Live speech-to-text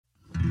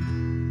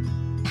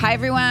Hi,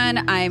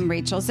 everyone. I'm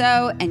Rachel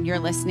Zoe, and you're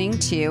listening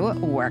to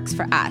Works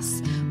for Us,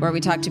 where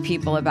we talk to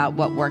people about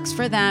what works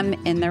for them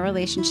in their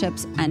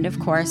relationships and, of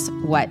course,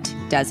 what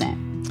doesn't.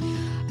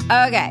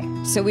 Okay,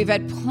 so we've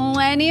had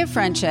plenty of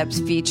friendships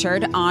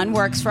featured on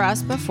Works for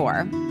Us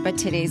before, but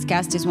today's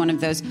guest is one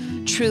of those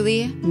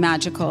truly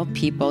magical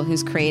people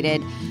who's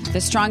created the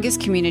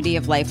strongest community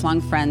of lifelong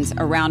friends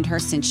around her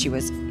since she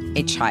was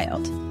a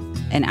child.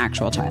 An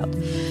actual child.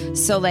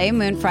 Soleil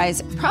Moon Frye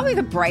is probably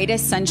the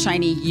brightest,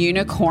 sunshiny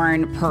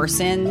unicorn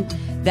person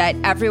that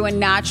everyone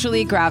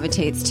naturally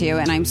gravitates to,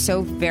 and I'm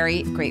so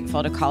very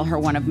grateful to call her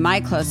one of my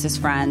closest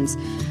friends.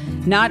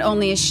 Not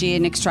only is she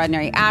an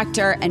extraordinary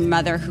actor and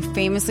mother who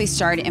famously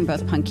starred in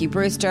both Punky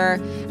Brewster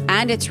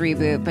and its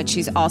reboot, but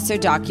she's also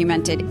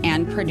documented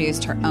and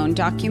produced her own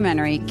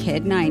documentary,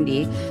 Kid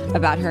 90,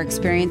 about her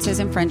experiences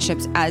and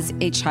friendships as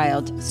a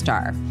child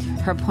star.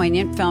 Her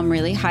poignant film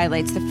really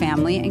highlights the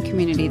family and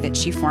community that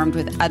she formed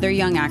with other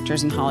young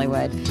actors in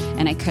Hollywood,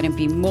 and I couldn't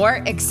be more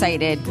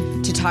excited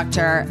to talk to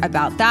her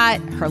about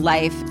that, her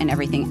life, and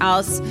everything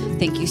else.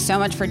 Thank you so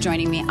much for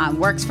joining me on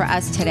Works for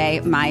Us today,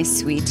 my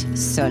sweet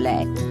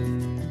Soleil.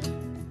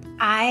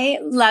 I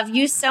love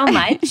you so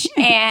much,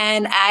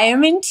 and I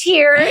am in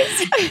tears.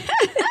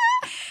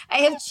 I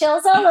have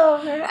chills all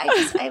over.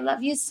 I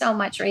love you so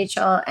much,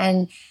 Rachel,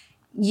 and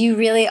you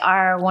really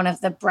are one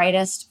of the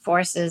brightest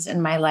forces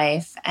in my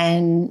life,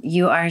 and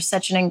you are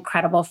such an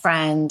incredible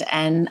friend,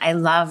 and I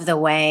love the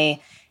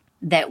way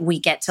that we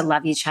get to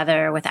love each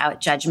other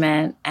without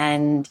judgment,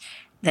 and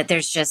that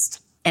there's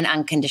just an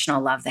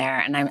unconditional love there,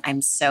 and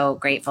I'm so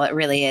grateful. It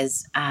really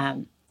is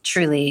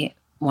truly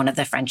one of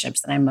the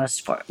friendships that I'm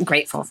most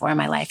grateful for in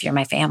my life. You're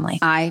my family.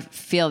 I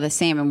feel the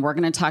same. And we're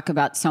going to talk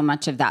about so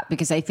much of that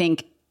because I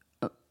think,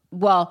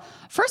 well,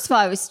 first of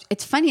all,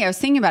 it's funny. I was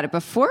thinking about it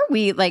before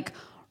we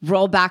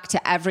roll back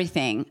to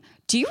everything.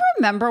 Do you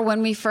remember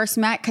when we first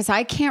met? Because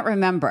I can't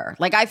remember.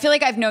 I feel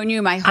like I've known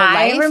you my whole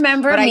life. I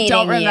remember but meeting I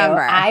don't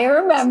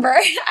remember.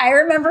 I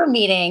remember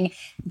meeting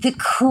the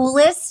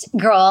coolest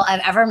girl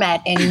I've ever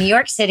met in New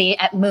York City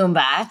at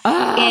Moomba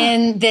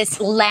in this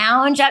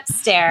lounge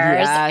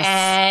upstairs. Yes.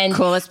 And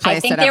coolest place I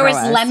think that there ever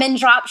was lemon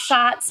drop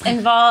shots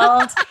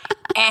involved.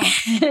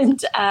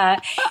 and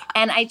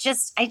I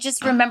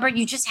just remember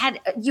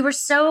you were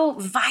so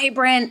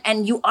vibrant,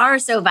 and you are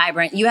so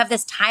vibrant. You have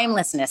this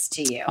timelessness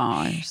to you.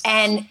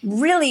 And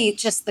really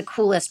just the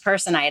coolest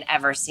person I had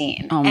ever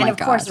seen. And of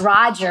course,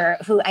 Roger,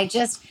 who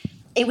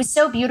it was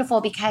so beautiful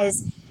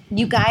because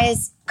you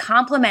guys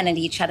complemented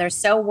each other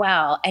so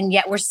well, and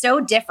yet we're so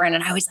different.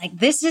 And I was like,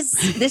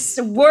 this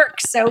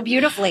works so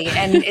beautifully,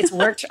 and it's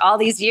worked all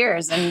these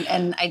years.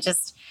 And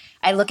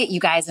I look at you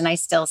guys and I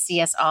still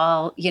see us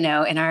all, in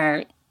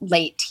our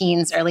late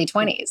teens, early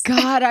 20s.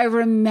 God, I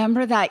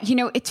remember that.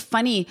 It's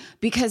funny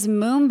because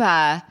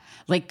Moomba,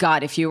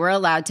 God, if you were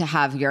allowed to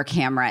have your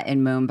camera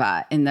in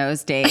Moomba in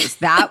those days,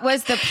 that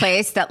was the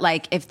place that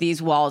if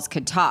these walls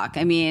could talk.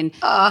 I mean,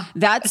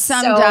 that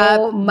summed up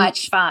so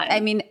much fun.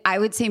 I mean, I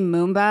would say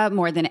Moomba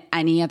more than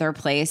any other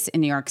place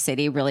in New York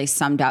City really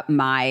summed up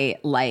my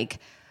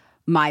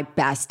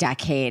best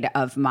decade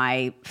of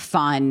my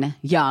fun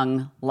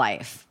young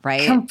life,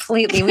 right?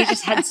 Completely. We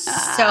just had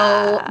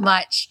so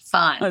much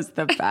fun. It was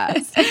the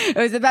best. It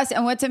was the best.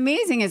 And what's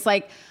amazing is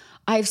I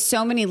have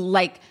so many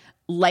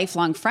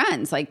lifelong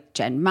friends like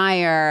Jen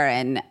Meyer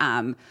and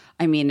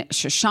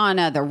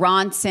Shoshana, the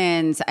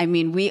Ronsons. I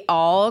mean, we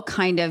all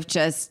kind of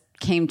just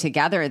came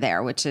together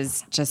there, which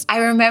is just I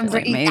remember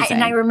really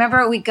amazing. I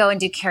remember we'd go and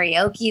do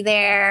karaoke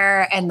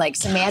there, and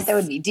Samantha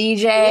would be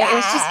DJ.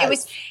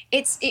 Yes.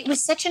 It was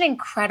such an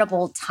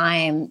incredible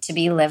time to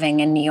be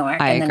living in New York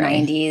the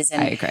 90s.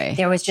 And I agree.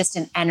 There was just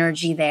an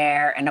energy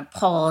there and a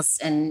pulse,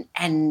 and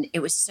it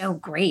was so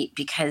great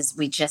because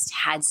we just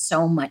had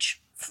so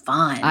much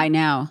fun. I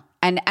know.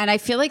 And I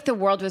feel like the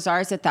world was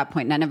ours at that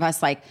point. None of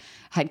us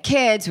had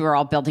kids. We were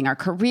all building our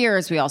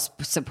careers. We all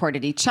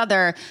supported each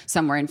other.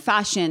 Some were in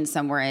fashion,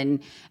 some were in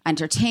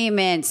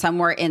entertainment, some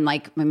were in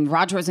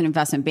Roger was an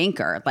investment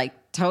banker,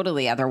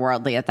 totally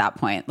otherworldly at that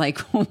point.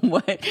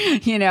 What,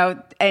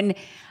 and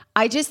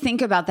I just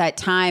think about that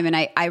time and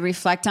I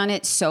reflect on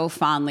it so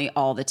fondly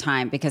all the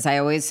time because I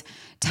always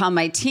tell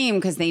my team,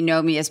 because they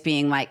know me as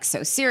being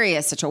so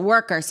serious, such a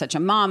worker, such a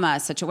mama,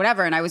 such a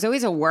whatever. And I was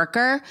always a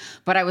worker,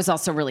 but I was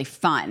also really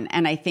fun.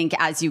 And I think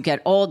as you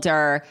get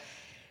older,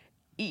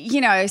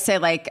 I say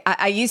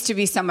I used to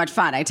be so much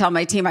fun. I tell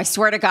my team, I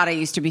swear to God, I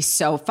used to be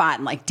so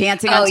fun,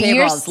 dancing on tables.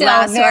 You're still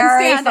last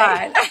very one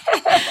fun.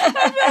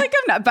 I feel like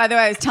I'm not. By the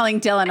way, I was telling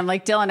Dylan,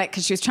 Dylan,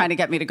 because she was trying to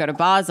get me to go to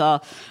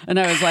Basel. And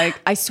I was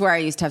I swear I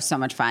used to have so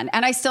much fun.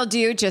 And I still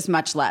do, just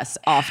much less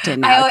often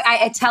now.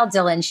 I tell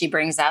Dylan, she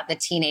brings out the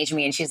teenage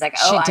me and she's like,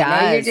 oh, she does.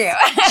 I know you do.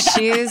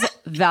 She's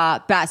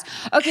the best.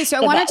 Okay, so I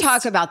want to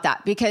talk about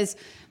that because,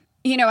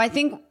 I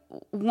think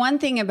one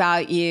thing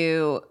about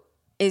you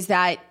is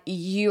that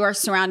you are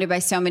surrounded by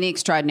so many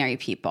extraordinary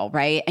people,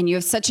 right? And you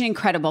have such an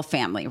incredible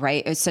family,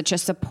 right? It's such a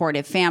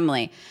supportive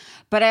family.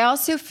 But I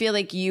also feel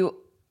like you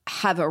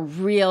have a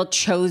real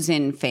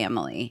chosen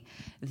family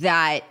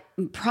that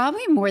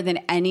probably more than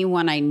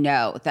anyone I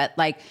know that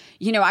like,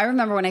 I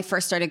remember when I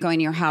first started going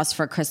to your house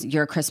for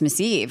your Christmas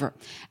Eve,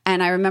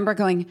 and I remember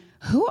going,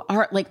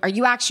 are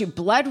you actually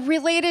blood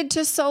related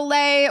to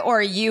Soleil, or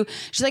are you,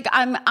 she's like,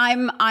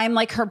 I'm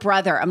like her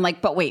brother. I'm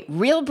like, but wait,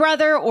 real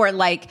brother or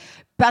like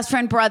best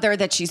friend brother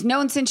that she's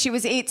known since she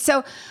was 8.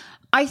 So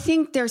I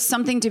think there's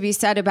something to be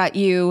said about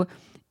you,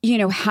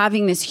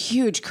 having this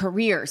huge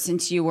career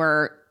since you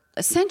were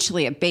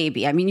essentially a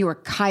baby. I mean, you were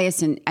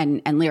Caius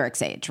and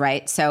Lyric's age,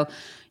 right? So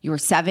you were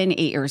 7, 8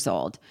 years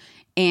old.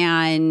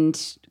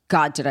 And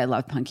God, did I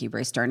love Punky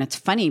Brewster. And it's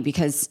funny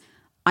because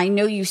I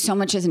know you so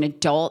much as an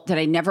adult that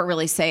I never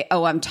really say,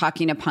 oh, I'm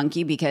talking to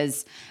Punky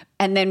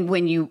and then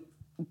when you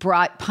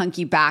brought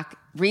Punky back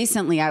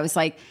recently, I was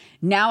like,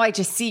 now I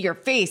just see your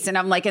face and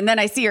I'm like, and then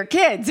I see your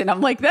kids and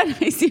I'm like, then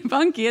I see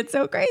Punky. It's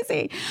so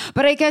crazy.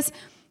 But I guess,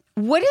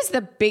 what is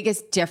the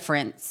biggest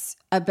difference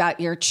about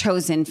your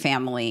chosen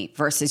family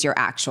versus your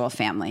actual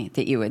family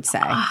that you would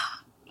say?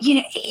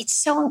 It's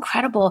so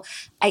incredible.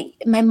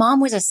 My mom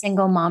was a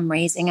single mom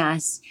raising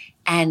us,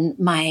 and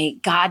my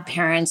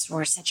godparents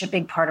were such a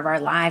big part of our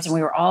lives, and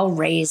we were all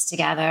raised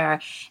together.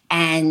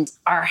 And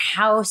our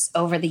house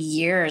over the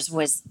years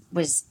was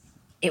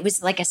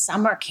like a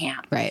summer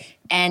camp. Right.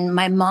 And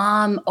my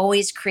mom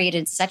always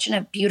created such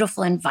a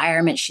beautiful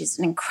environment. She's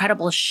an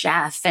incredible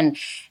chef. And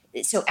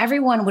so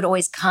everyone would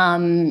always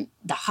come,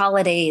 the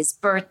holidays,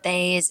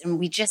 birthdays, and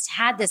we just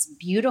had this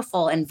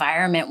beautiful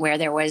environment where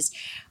there was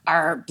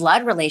our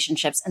blood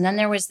relationships. And then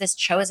there was this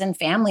chosen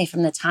family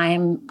from the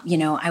time,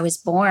 I was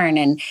born.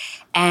 And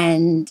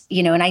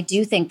I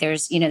do think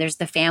there's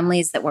the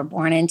families that we're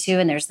born into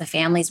and there's the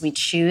families we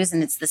choose.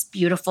 And it's this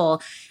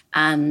beautiful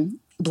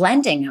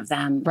blending of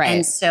them. Right.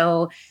 And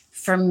so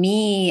for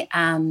me,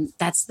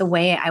 that's the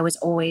way I was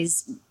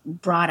always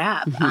brought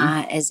up,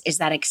 is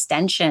that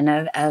extension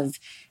of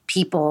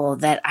people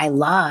that I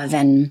love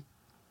and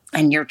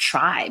your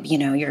tribe,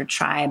 your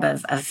tribe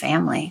of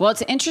family. Well,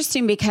 it's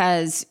interesting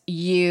because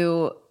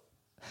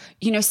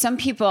some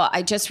people,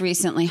 I just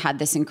recently had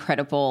this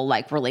incredible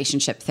like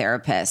relationship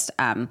therapist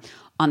on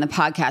the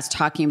podcast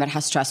talking about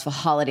how stressful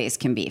holidays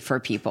can be for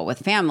people with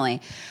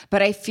family.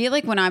 But I feel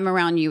like when I'm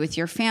around you with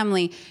your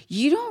family,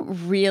 you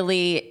don't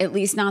really, at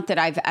least not that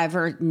I've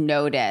ever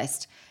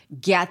noticed,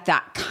 get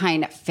that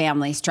kind of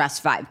family stress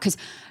vibe. Because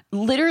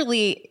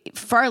literally,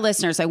 for our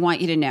listeners, I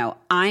want you to know,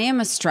 I am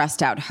a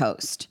stressed out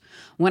host.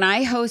 When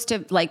I host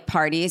like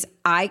parties,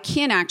 I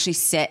can't actually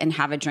sit and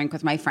have a drink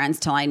with my friends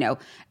till I know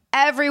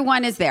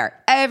everyone is there.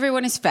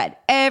 Everyone is fed.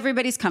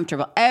 Everybody's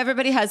comfortable.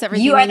 Everybody has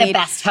everything You are they the need.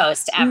 best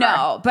host ever.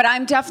 No, but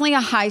I'm definitely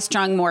a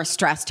high-strung, more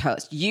stressed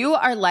host. You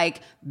are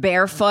like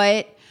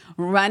barefoot,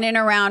 running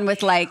around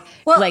with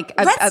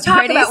let's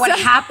talk about what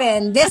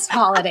happened this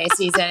holiday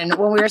season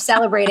when we were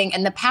celebrating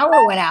and the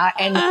power went out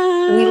and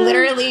we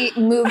literally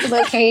moved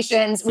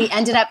locations. We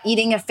ended up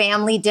eating a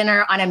family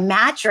dinner on a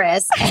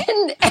mattress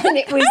and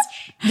it was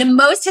the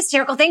most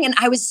hysterical thing. And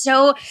I was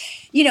so,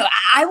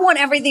 I want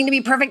everything to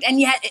be perfect. And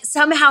yet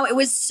somehow it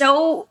was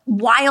so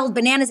wild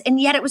bananas. And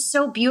yet it was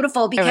so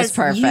beautiful because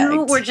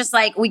you were just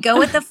like, we go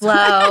with the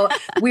flow.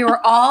 We were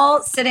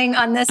all sitting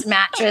on this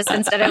mattress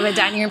instead of a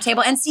dining room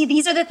table. And see,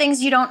 these are the things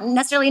you don't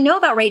necessarily know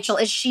about Rachel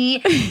is she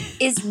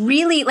is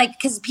really like,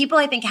 because people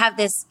I think have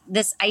this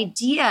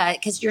idea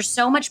because you're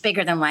so much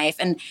bigger than life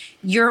and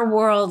your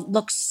world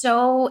looks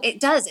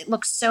it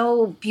looks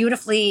so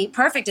beautifully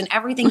perfect and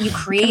everything you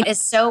create is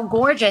so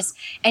gorgeous.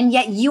 And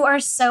yet you are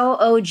so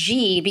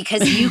OG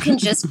because you can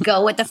just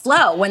go with the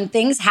flow. When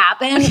things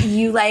happen,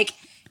 you like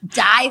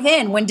dive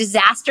in. When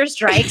disaster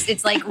strikes,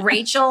 it's like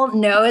Rachel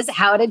knows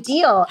how to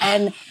deal.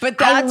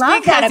 But I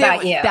love that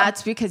about you.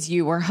 That's because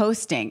you were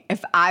hosting.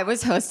 If I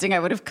was hosting, I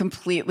would have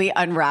completely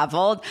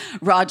unraveled.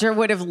 Roger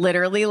would have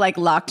literally like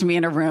locked me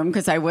in a room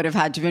because I would have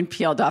had to have been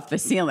peeled off the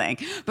ceiling.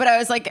 But I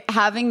was like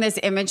having this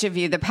image of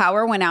you. The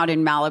power went out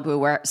in Malibu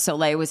where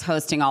Soleil was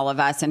hosting all of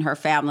us and her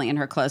family and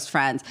her close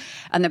friends.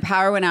 And the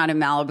power went out in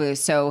Malibu.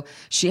 So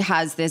she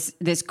has this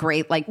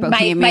great like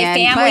bohemian my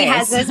family place.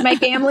 has this. My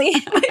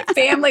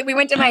family, we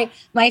went to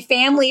my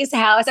family's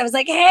house. I was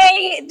like,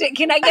 hey,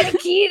 can I get a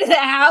key to the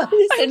house?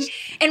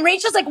 And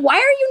Rachel's like, why are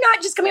you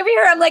not just coming over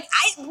here? I'm like,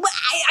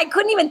 I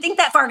couldn't even think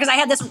that far because I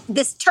had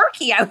this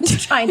turkey I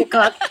was trying to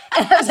cook.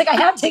 And I was like, I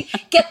have to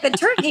get the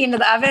turkey into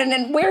the oven.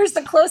 And where's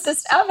the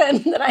closest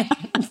oven that I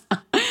can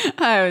find?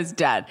 I was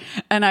dead.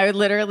 And I would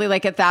literally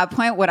like at that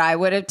point, what I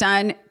would have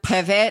done,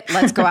 pivot,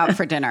 let's go out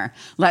for dinner.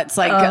 Let's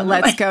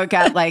go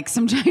get like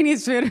some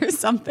Chinese food or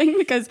something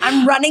because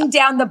I'm running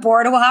down the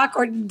boardwalk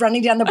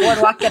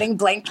getting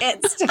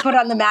blankets to put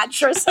on the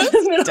mattress in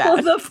the middle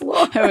of the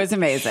floor. It was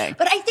amazing.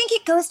 But I think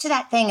it goes to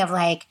that thing of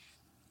like,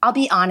 I'll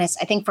be honest,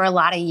 I think for a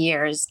lot of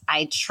years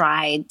I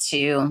tried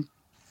to,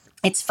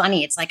 it's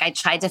funny. It's like I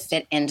tried to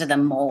fit into the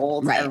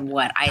mold of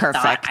what I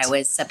thought I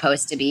was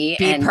supposed to be.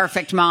 Be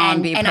perfect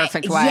mom, be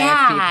perfect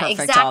wife, be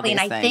perfect exactly. all these and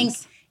I things.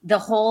 think the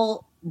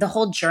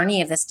whole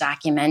journey of this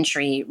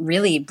documentary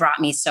really brought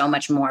me so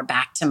much more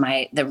back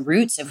to the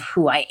roots of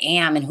who I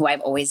am and who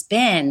I've always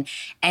been.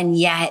 And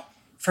yet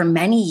for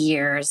many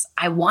years,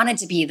 I wanted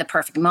to be the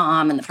perfect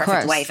mom and the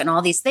perfect wife and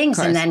all these things.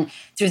 And then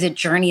through the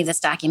journey of this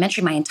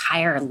documentary, my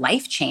entire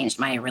life changed,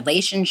 my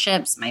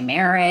relationships, my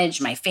marriage,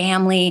 my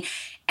family.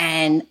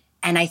 And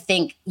I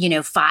think,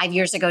 5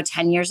 years ago,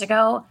 10 years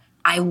ago,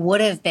 I would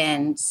have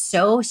been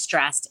so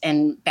stressed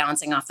and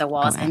bouncing off the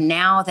walls. And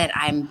now that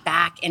I'm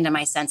back into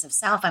my sense of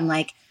self, I'm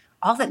like,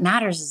 all that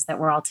matters is that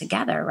we're all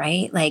together,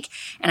 right?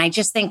 And I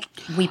just think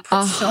we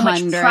put so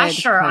much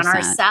pressure on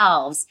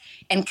ourselves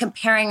and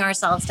comparing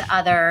ourselves to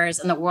others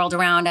and the world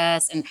around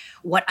us and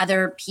what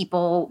other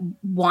people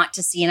want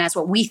to see in us,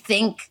 what we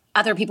think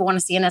other people want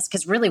to see in us,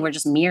 because really we're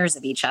just mirrors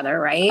of each other,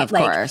 right? Of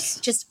course.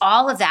 Just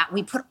all of that.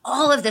 We put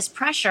all of this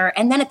pressure.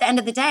 And then at the end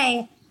of the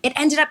day, it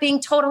ended up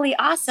being totally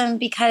awesome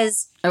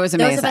because it was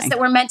amazing. Those of us that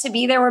were meant to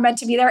be there were meant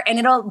to be there. And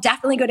it'll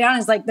definitely go down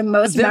as the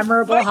most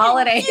memorable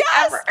holiday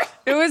ever.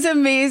 It was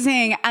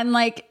amazing. And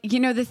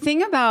the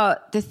thing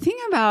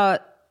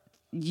about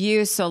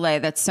you, Soleil,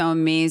 that's so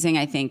amazing,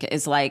 I think,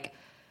 is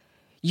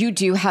you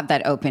do have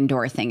that open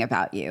door thing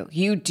about you.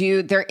 You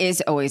do. There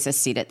is always a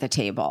seat at the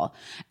table.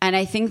 And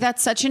I think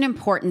that's such an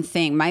important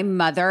thing. My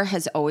mother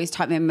has always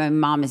taught me, my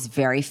mom is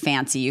very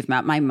fancy. You've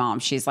met my mom.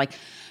 She's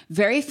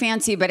very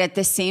fancy, but at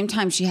the same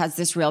time, she has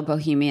this real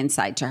bohemian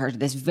side to her,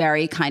 this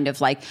very kind of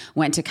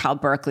went to Cal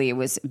Berkeley,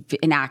 was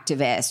an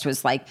activist,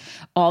 was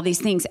all these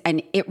things.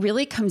 And it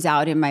really comes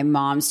out in my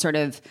mom's sort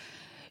of,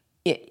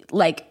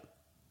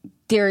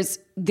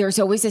 there's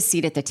always a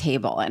seat at the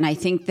table. And I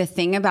think the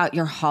thing about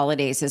your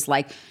holidays is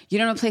you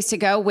don't have a place to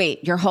go.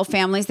 Wait, your whole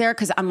family's there?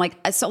 Because I'm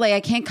Soleil,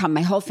 I can't come.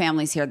 My whole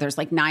family's here. There's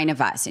 9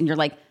 of us. And you're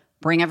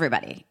bring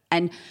everybody.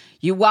 And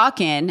you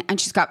walk in and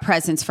she's got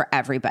presents for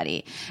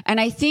everybody. And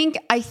I think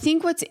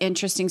what's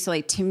interesting,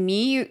 Soleil, to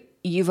me,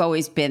 you've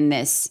always been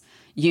this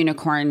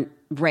unicorn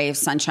ray of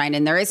sunshine,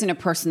 and there isn't a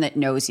person that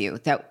knows you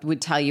that would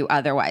tell you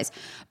otherwise.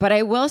 But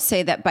I will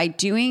say that by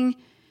doing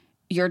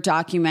your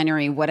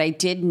documentary, what I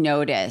did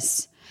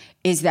notice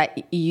is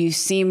that you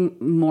seem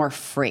more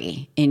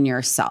free in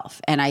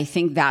yourself. And I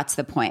think that's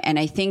the point. And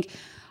I think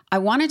I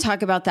want to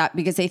talk about that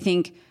because I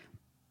think,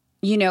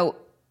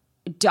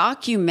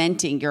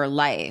 documenting your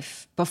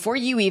life before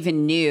you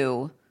even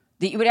knew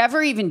that you would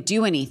ever even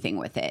do anything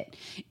with it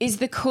is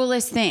the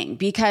coolest thing,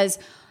 because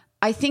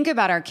I think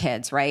about our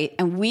kids, right?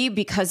 And we,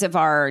 because of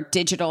our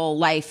digital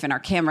life and our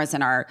cameras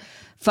and our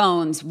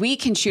phones, we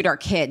can shoot our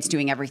kids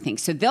doing everything.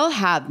 So they'll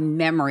have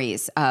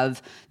memories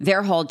of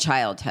their whole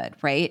childhood,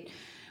 right?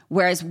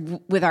 Whereas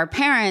with our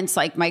parents,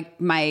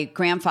 my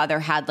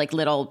grandfather had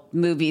little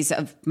movies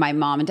of my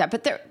mom and dad,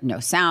 but they're no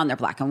sound, they're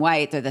black and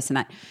white, they're this and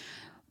that.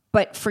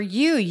 But for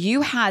you,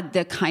 you had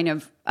the kind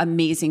of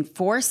amazing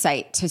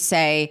foresight to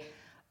say,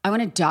 I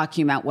want to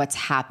document what's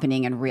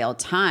happening in real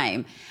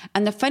time.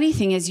 And the funny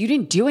thing is you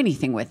didn't do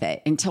anything with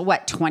it until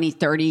 20,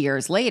 30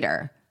 years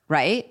later,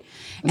 right?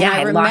 And yeah,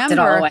 I remember, it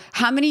all away.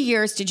 How many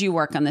years did you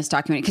work on this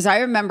documentary? Because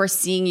I remember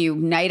seeing you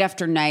night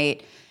after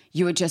night,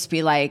 you would just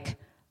be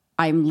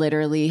I'm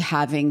literally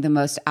having the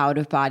most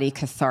out-of-body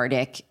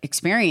cathartic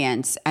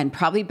experience, and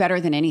probably better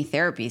than any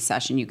therapy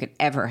session you could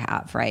ever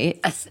have,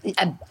 right?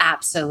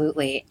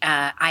 Absolutely.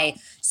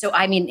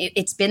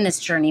 It's been this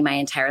journey my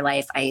entire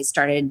life. I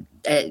started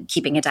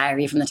keeping a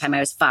diary from the time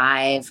I was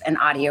 5, an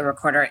audio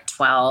recorder at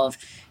 12,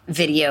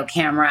 video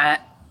camera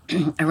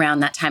around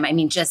that time. I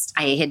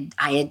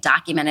had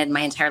documented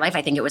my entire life.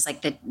 I think it was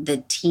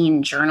the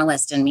teen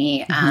journalist in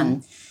me.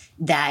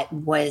 That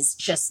was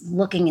just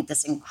looking at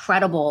this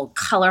incredible,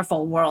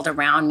 colorful world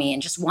around me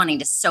and just wanting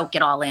to soak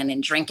it all in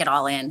and drink it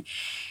all in.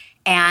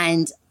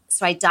 And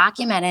so I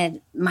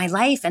documented my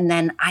life, and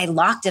then I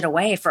locked it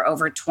away for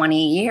over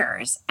 20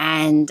 years.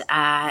 And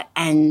I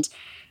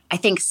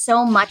think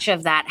so much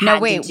of that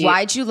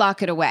why'd you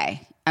lock it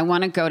away? I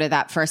want to go to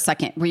that for a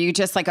second. Were you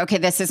just okay,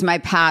 this is my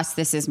past,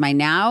 this is my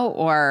now?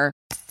 Or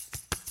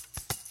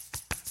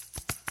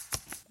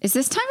is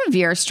this time of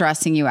year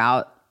stressing you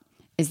out?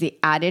 Is the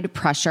added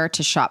pressure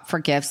to shop for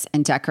gifts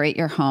and decorate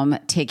your home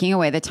taking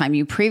away the time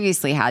you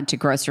previously had to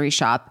grocery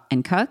shop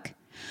and cook?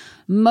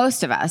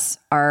 Most of us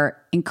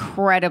are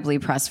incredibly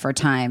pressed for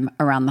time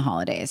around the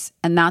holidays,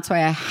 and that's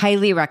why I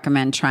highly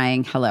recommend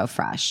trying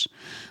HelloFresh.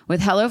 With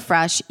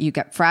HelloFresh, you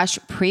get fresh,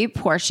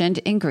 pre-portioned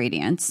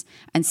ingredients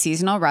and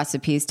seasonal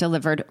recipes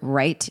delivered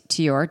right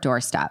to your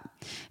doorstep.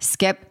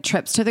 Skip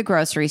trips to the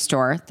grocery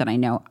store that I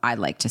know I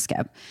like to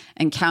skip,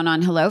 and count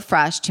on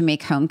HelloFresh to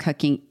make home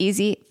cooking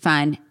easy,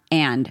 fun,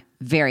 and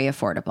very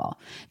affordable.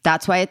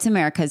 That's why it's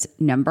America's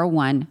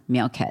 #1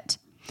 meal kit.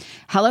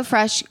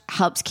 HelloFresh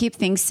helps keep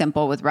things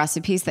simple with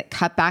recipes that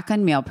cut back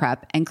on meal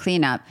prep and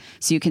cleanup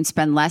so you can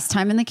spend less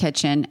time in the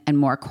kitchen and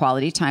more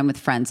quality time with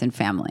friends and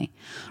family.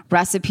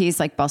 Recipes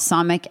like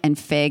balsamic and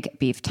fig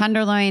beef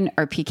tenderloin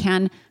or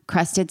pecan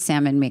crusted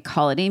salmon make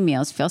holiday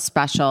meals feel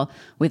special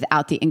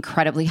without the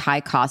incredibly high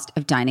cost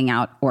of dining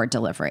out or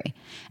delivery.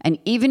 And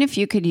even if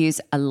you could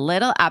use a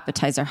little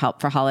appetizer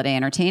help for holiday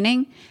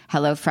entertaining,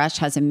 HelloFresh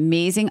has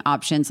amazing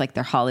options like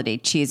their holiday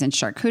cheese and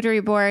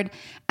charcuterie board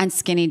and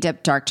skinny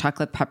dip dark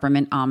chocolate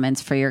peppermint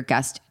almonds for your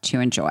guests to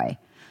enjoy.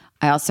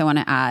 I also want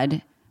to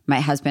add My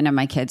husband and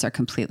my kids are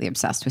completely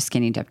obsessed with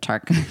skinny dip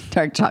dark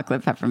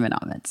chocolate peppermint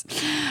almonds.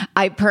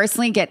 I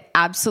personally get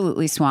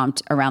absolutely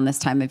swamped around this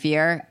time of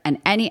year, and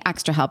any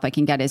extra help I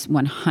can get is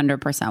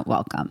 100%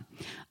 welcome.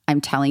 I'm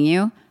telling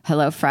you,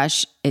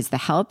 HelloFresh is the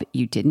help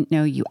you didn't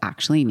know you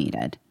actually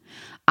needed.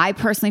 I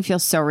personally feel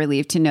so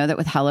relieved to know that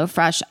with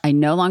HelloFresh, I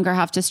no longer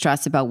have to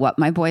stress about what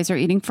my boys are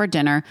eating for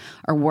dinner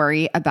or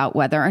worry about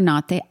whether or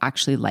not they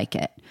actually like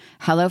it.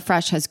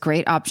 HelloFresh has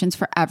great options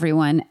for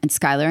everyone, and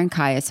Skylar and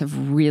Caius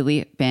have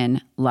really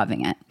been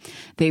loving it.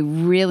 They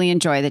really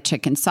enjoy the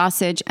chicken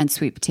sausage and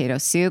sweet potato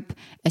soup,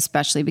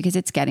 especially because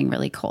it's getting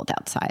really cold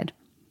outside.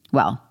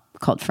 Well,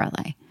 cold for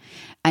LA.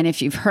 And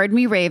if you've heard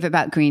me rave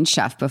about Green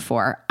Chef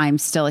before, I'm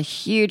still a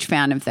huge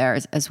fan of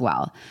theirs as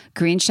well.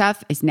 Green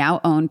Chef is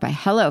now owned by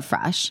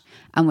HelloFresh,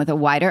 and with a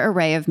wider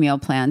array of meal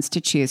plans to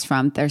choose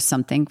from, there's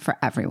something for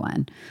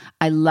everyone.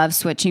 I love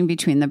switching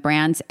between the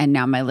brands, and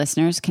now my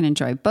listeners can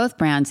enjoy both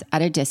brands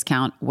at a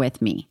discount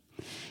with me.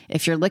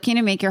 If you're looking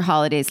to make your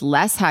holidays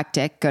less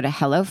hectic, go to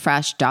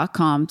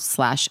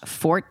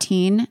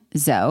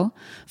HelloFresh.com/14zo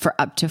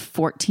for up to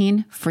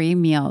 14 free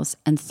meals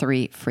and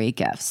 3 free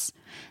gifts.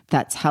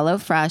 That's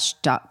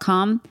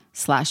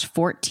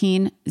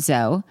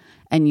HelloFresh.com/14zo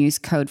and use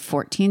code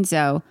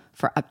 14zo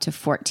for up to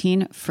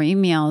 14 free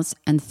meals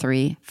and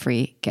 3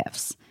 free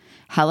gifts.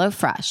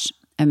 HelloFresh,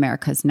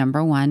 America's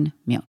 #1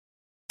 meal.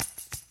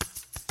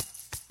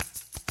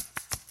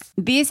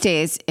 These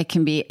days, it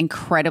can be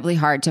incredibly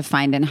hard to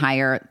find and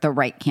hire the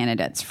right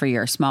candidates for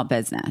your small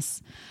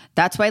business.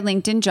 That's why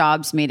LinkedIn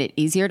Jobs made it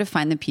easier to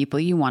find the people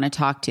you want to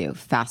talk to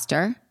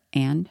faster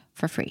and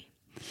for free.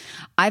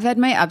 I've had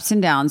my ups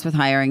and downs with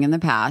hiring in the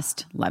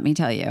past, let me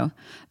tell you,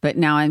 but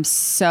now I'm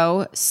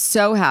so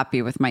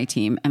happy with my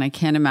team, and I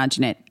can't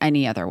imagine it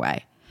any other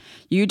way.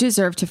 You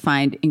deserve to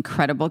find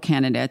incredible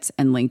candidates,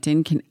 and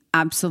LinkedIn can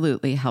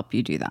absolutely help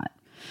you do that.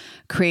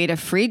 Create a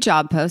free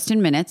job post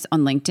in minutes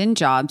on LinkedIn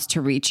Jobs to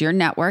reach your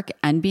network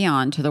and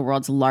beyond to the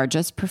world's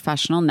largest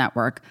professional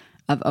network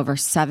of over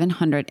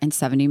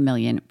 770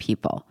 million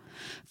people.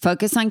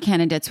 Focus on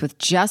candidates with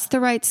just the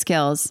right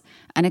skills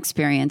and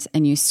experience,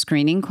 and use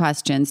screening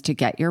questions to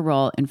get your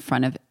role in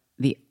front of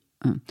the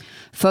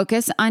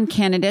Focus on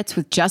candidates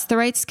with just the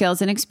right skills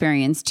and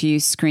experience to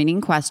use screening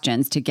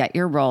questions to get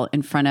your role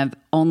in front of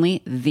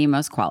only the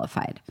most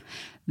qualified.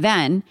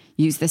 Then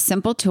use the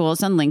simple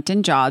tools on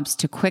LinkedIn Jobs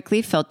to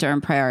quickly filter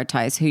and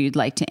prioritize who you'd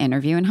like to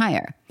interview and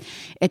hire.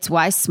 It's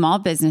why small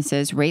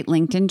businesses rate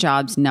LinkedIn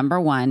Jobs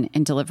 #1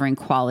 in delivering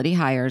quality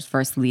hires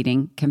versus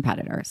leading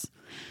competitors.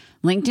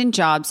 LinkedIn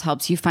Jobs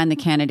helps you find the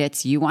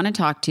candidates you want to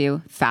talk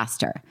to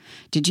faster.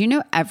 Did you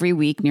know every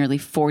week nearly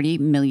 40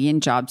 million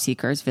job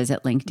seekers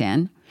visit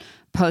LinkedIn?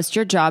 Post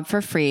your job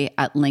for free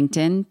at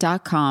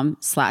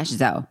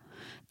linkedin.com/zo.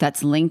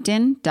 That's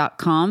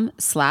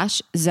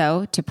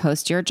linkedin.com/zo to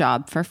post your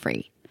job for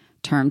free.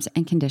 Terms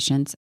and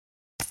conditions.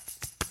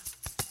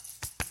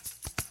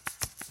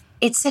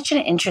 It's such an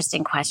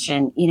interesting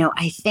question. You know,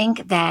 I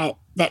think that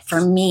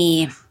for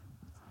me,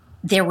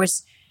 there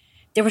was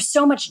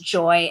so much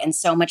joy and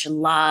so much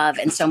love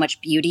and so much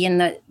beauty in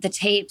the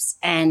tapes.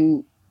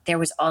 And there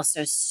was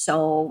also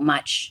so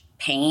much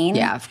pain.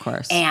 Yeah, of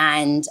course.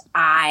 And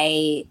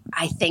I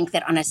think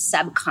that on a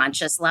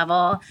subconscious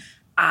level,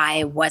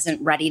 I wasn't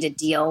ready to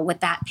deal with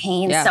that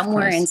pain. Yeah,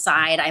 somewhere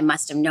inside, I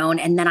must have known.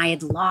 And then I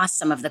had lost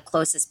some of the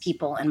closest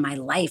people in my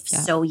life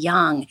so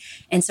young.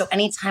 And so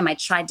anytime I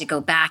tried to go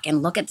back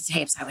and look at the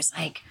tapes, I was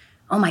like,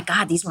 oh my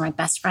God, these were my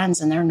best friends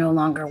and they're no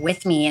longer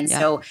with me. And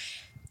so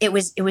it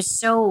was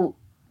so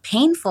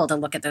painful to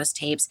look at those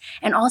tapes.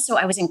 And also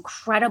I've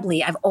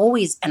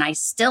always, and I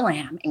still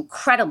am,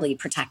 incredibly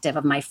protective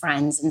of my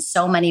friends. And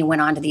so many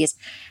went on to these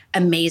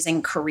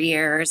amazing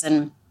careers.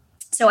 And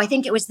so I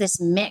think it was this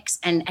mix.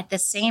 And at the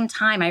same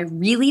time, I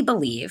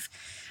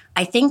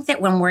think that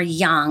when we're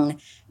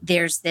young,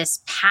 there's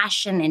this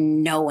passion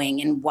in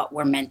knowing and what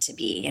we're meant to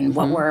be and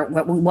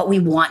what we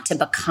want to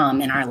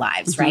become in our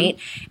lives, right?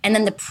 And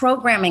then the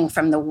programming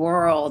from the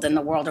world and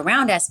the world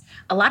around us,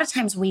 a lot of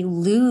times we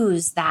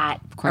lose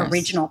that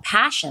original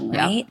passion,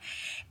 right?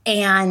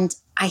 And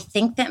I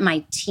think that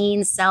my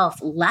teen self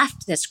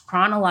left this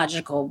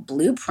chronological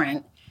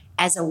blueprint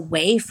as a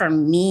way for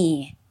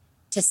me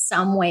to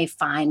some way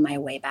find my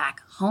way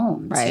back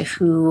home to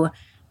who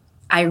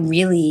I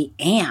really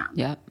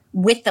am.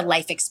 With the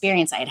life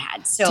experience I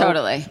had. So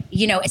totally.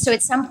 You know, so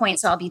at some point,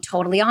 so I'll be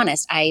totally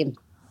honest, I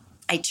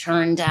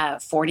turned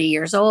 40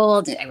 years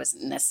old. I was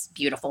in this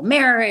beautiful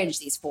marriage,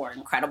 these 4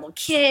 incredible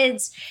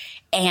kids.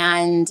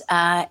 And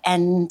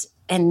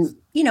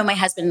you know, my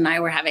husband and I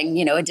were having,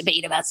 you know, a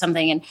debate about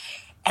something.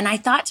 And I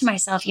thought to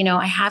myself, you know,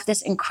 I have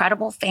this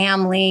incredible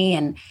family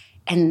and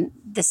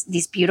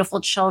these beautiful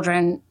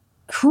children.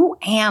 Who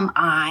am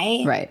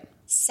I?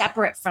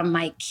 Separate from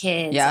my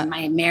kids and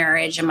my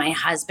marriage and my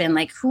husband,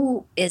 like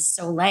who is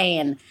Soleil?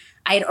 And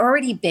I had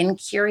already been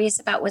curious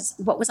about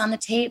what was on the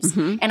tapes.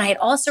 And I had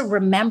also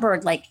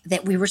remembered like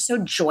that we were so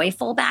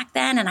joyful back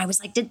then. And I was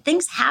like, did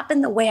things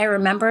happen the way I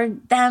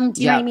remembered them?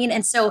 Do you know what I mean?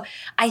 And so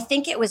I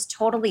think it was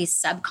totally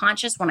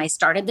subconscious when I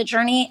started the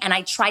journey, and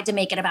I tried to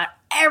make it about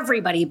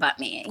everybody but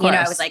me. You know,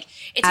 I was like,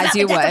 it's about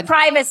the death of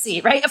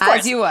privacy, right? Of course.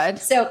 As you would.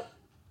 So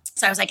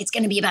I was like, it's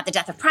going to be about the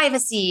death of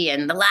privacy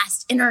and the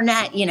last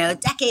internet,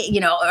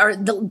 decade, or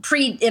the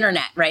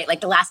pre-internet, right? Like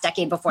the last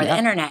decade before the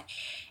internet.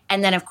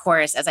 And then, of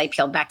course, as I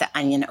peeled back the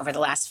onion over the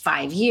last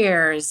 5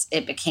 years,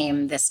 it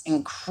became this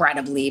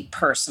incredibly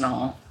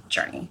personal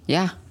journey.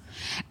 Yeah.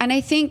 And I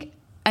think,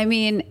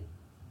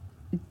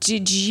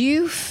 did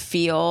you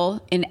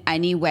feel in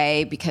any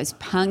way, because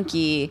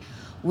Punky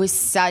was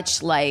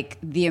such like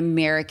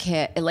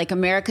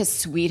America's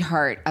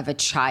sweetheart of a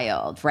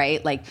child,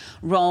 right? Like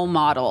role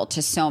model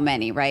to so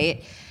many,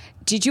 right?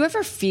 Did you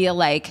ever feel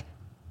like,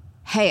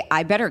 hey,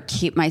 I better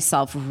keep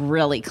myself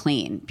really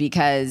clean,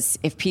 because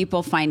if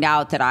people find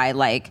out that I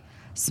like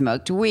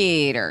smoked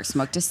weed or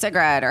smoked a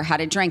cigarette or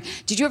had a drink,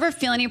 did you ever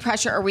feel any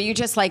pressure, or were you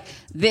just like,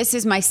 this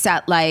is my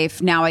set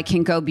life, now I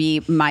can go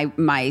be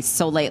my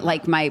Soleil,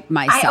 like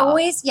myself? I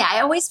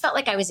always felt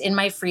like I was in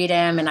my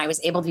freedom and I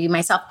was able to be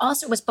myself.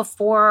 Also, it was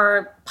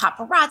before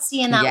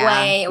paparazzi in that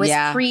way. It was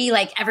pre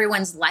like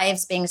everyone's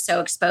lives being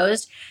so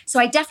exposed. So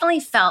I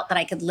definitely felt that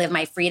I could live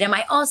my freedom.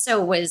 I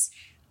also was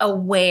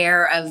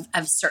aware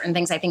of certain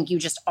things. I think you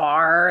just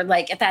are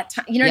like at that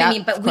time, you know what I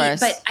mean?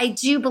 But I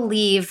do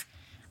believe,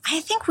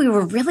 I think we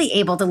were really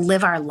able to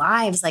live our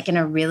lives like in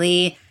a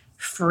really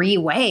free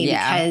way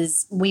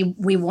because we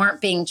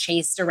weren't being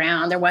chased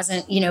around. There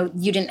wasn't,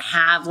 you didn't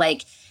have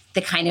like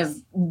the kind of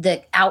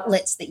the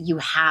outlets that you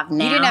have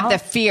now. You didn't have the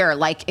fear,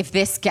 like if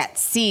this gets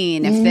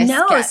seen, if this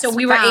gets so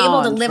we were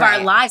able to live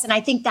our lives. And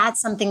I think that's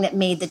something that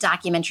made the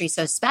documentary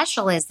so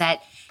special, is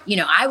that,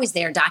 I was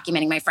there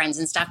documenting my friends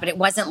and stuff, but it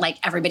wasn't like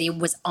everybody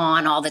was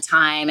on all the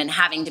time and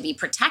having to be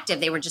protective.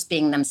 They were just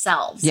being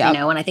themselves, and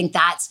I think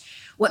that's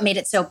what made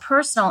it so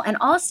personal. And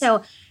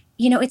also,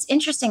 it's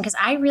interesting because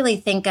I really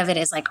think of it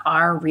as like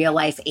our real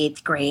life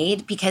 8th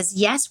grade, because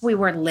yes, we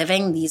were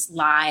living these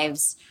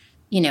lives,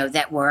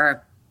 that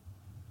were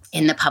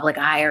in the public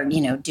eye, or,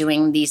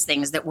 doing these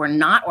things that were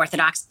not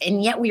orthodox.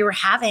 And yet we were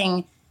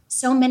having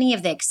so many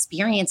of the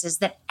experiences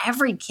that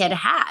every kid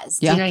has,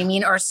 do you know what I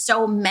mean? Or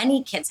so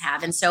many kids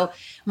have. And so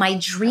my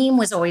dream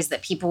was always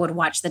that people would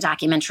watch the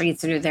documentary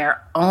through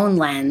their own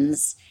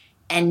lens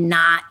and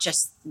not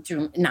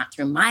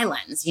through my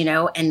lens,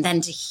 and then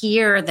to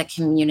hear the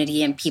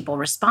community and people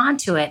respond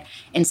to it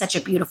in such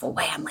a beautiful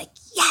way. I'm like,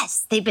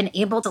 yes, they've been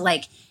able to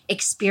like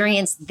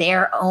experience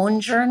their own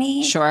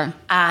journey. Sure.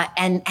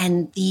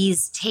 And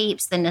these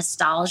tapes, the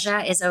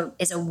nostalgia is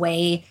a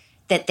way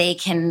that they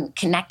can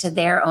connect to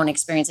their own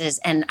experiences.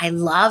 And I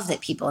love that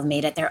people have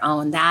made it their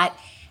own. That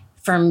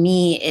for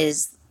me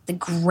is the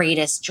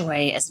greatest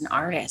joy as an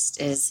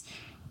artist, is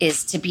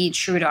to be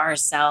true to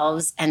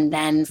ourselves, and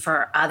then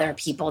for other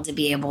people to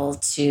be able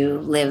to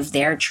live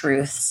their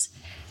truths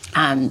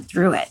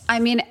through it.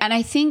 And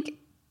I think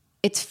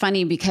it's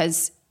funny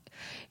because,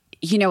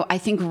 I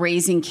think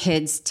raising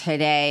kids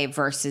today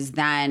versus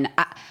then,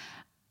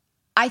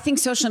 I think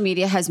social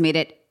media has made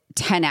it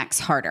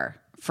 10x harder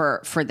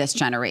for this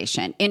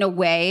generation. In a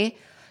way,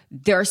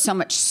 they're so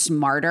much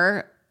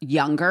smarter,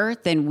 younger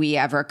than we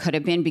ever could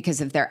have been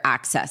because of their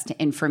access to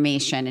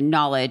information and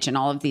knowledge and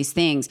all of these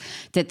things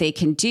that they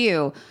can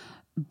do.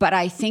 But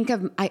I think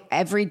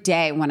every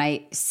day when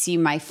I see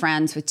my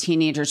friends with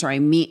teenagers or I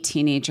meet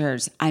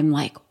teenagers, I'm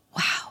like,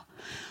 wow,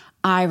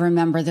 I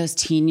remember those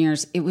teen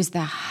years. It was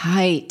the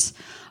height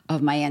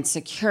of my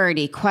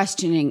insecurity,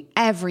 questioning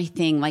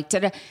everything, like,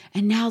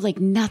 and now like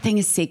nothing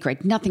is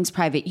sacred, nothing's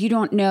private. You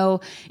don't know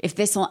if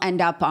this will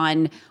end up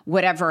on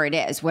whatever it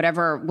is,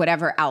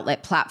 whatever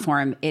outlet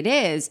platform it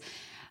is,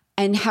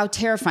 and how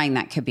terrifying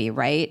that could be,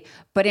 right?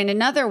 But in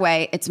another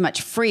way, it's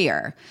much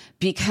freer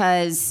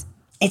because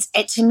it's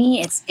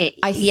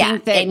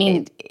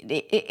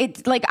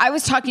like I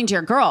was talking to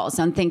your girls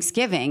on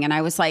Thanksgiving, and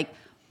I was like,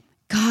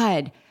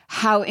 God,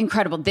 how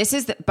incredible. This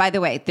is, by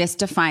the way, this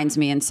defines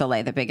me and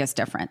Soleil, the biggest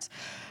difference.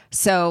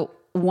 So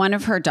one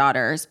of her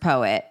daughters,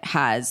 Poet,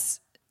 has,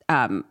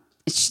 her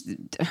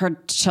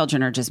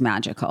children are just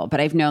magical,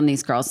 but I've known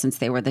these girls since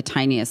they were the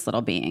tiniest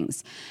little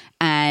beings.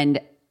 And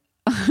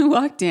I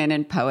walked in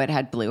and Poet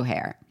had blue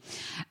hair.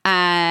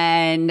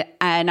 And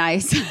I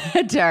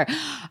said to her,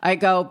 I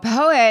go,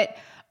 Poet,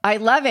 I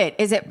love it.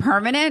 Is it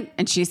permanent?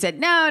 And she said,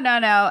 no.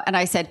 And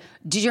I said,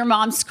 did your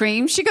mom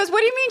scream? She goes, what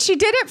do you mean? She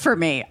did it for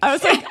me. I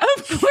was like,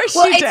 of course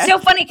she did. It's so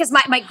funny because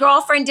my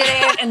girlfriend did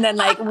it, and then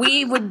like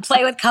we would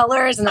play with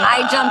colors, and then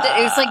I jumped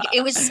it.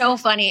 It was so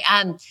funny.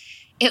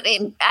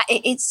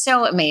 It's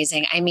so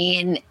amazing.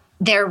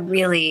 They're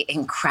really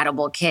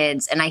incredible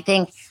kids. And I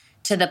think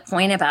to the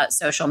point about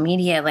social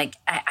media, like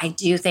I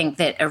do think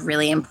that a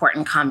really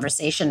important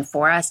conversation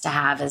for us to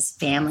have as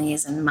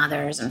families and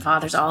mothers and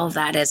fathers, all of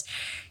that is,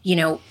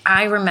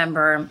 I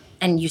remember,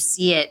 and you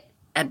see it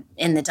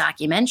in the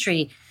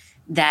documentary,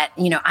 that,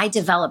 I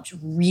developed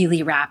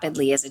really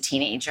rapidly as a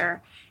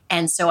teenager.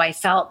 And so I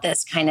felt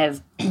this kind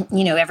of,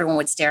 everyone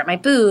would stare at my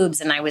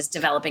boobs and I was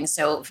developing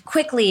so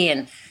quickly.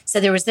 And so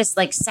there was this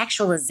like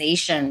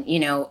sexualization,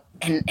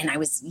 and I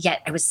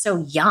was so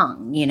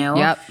young,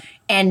 Yep.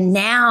 And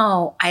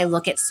now I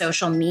look at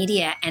social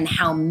media and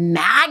how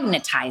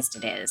magnetized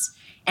it is.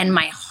 And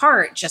my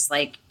heart just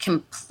like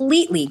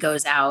completely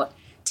goes out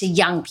to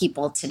young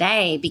people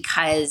today,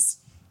 because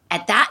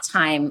at that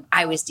time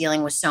I was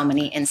dealing with so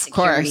many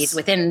insecurities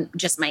within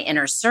just my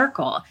inner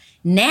circle.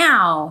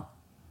 Now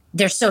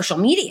there's social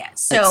media.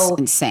 So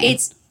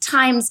it's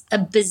times a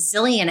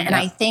bazillion. And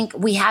I think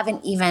we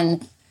haven't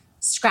even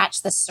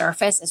scratched the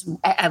surface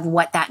of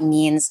what that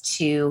means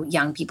to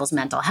young people's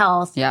mental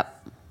health. Yep.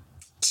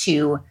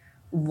 To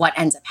what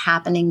ends up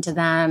happening to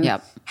them,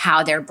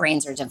 how their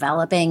brains are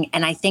developing.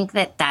 And I think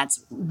that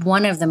that's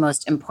one of the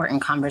most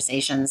important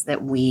conversations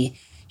that we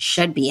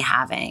should be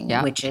having,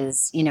 which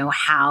is,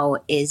 how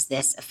is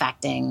this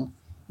affecting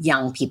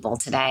young people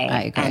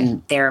today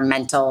and their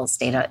mental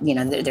state of,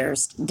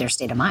 their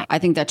state of mind. I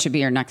think that should be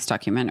your next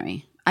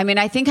documentary. I mean,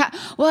 I think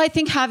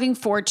having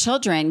 4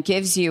 children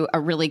gives you a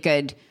really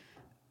good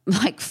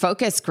like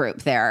focus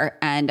group there.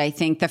 And I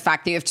think the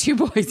fact that you have 2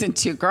 boys and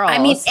 2 girls. I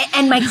mean,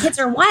 and my kids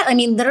are wild. I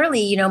mean,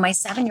 literally, my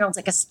 7-year-old's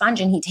like a sponge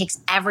and he takes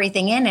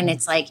everything in, and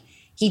it's like,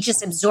 he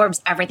just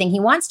absorbs everything he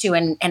wants to.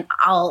 And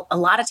a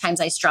lot of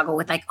times I struggle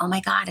with like, oh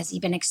my God, has he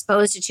been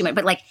exposed to too much?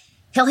 But like,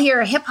 he'll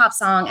hear a hip hop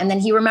song and then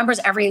he remembers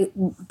every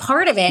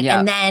part of it. Yep.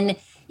 And then,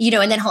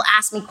 and then he'll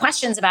ask me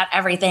questions about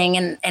everything.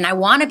 And I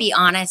want to be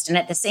honest. And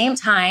at the same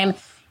time,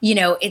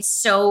 it's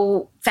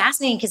so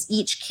fascinating because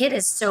each kid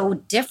is so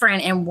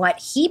different, and what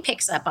he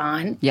picks up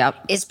on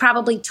is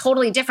probably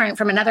totally different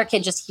from another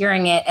kid just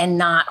hearing it and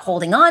not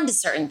holding on to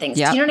certain things.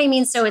 Yep. Do you know what I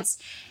mean? So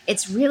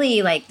it's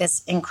really like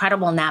this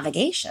incredible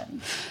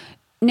navigation.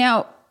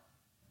 Now,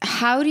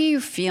 how do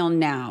you feel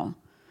now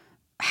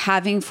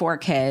having 4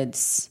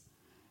 kids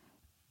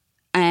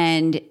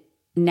and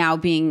now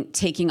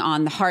taking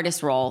on the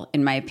hardest role,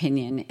 in my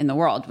opinion, in the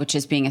world, which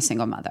is being a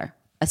single mother?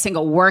 A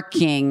single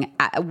working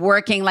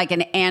like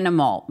an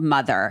animal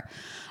mother.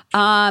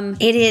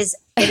 It is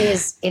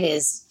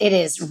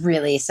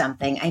really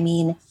something. I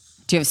mean,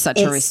 do you have such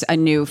a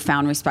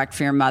newfound respect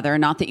for your mother?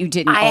 Not that you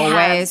didn't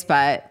always,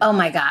 but oh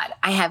my God,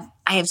 I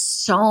have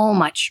so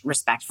much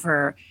respect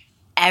for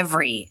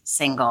every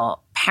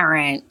single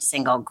parent,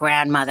 single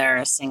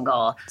grandmother,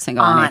 single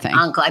aunt, anything.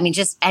 Uncle. I mean,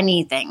 just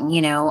anything,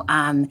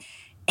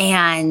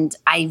 And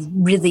I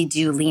really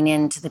do lean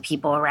into the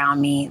people around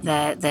me,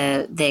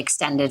 the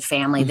extended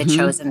family, the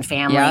chosen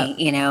family,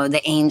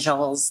 the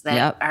angels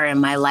that are in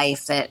my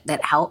life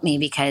that help me,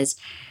 because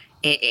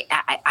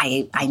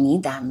I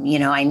need them.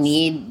 I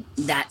need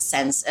that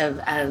sense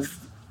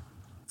of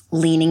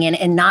leaning in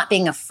and not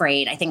being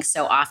afraid. I think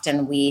so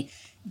often we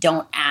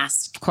don't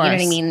ask, of course. You know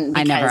what I mean?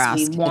 Because I never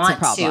ask.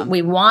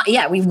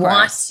 We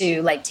want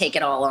to like take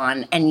it all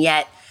on, and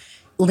yet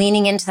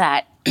leaning into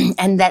that.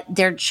 And that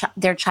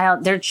their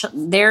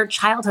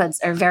childhoods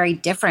are very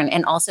different,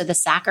 and also the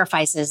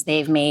sacrifices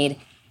they've made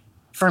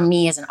for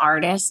me as an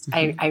artist,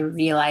 I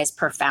realize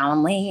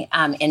profoundly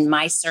in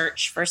my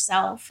search for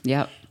self.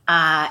 Yep.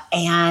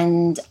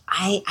 And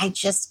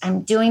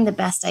I'm doing the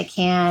best I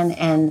can,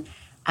 and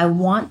I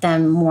want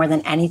them more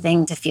than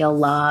anything to feel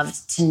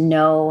loved, to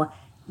know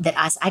that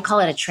I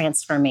call it a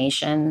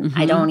transformation.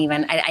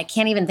 Mm-hmm. I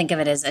can't even think of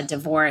it as a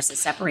divorce, a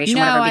separation,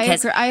 whatever,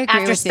 because I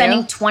agree after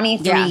spending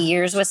 23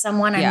 years with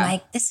someone, I'm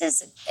like, this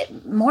is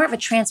more of a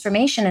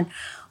transformation. And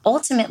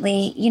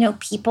ultimately,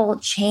 people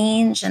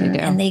change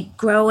and they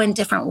grow in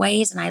different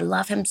ways. And I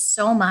love him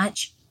so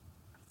much.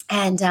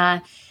 And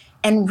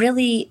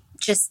really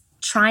just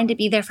trying to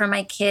be there for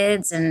my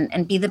kids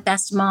and be the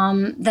best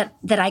mom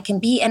that I can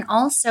be. And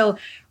also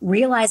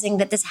realizing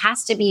that this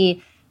has to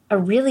be a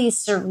really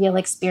surreal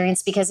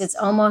experience, because it's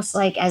almost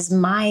like as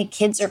my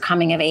kids are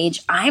coming of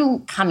age, I'm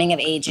coming of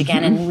age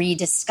again and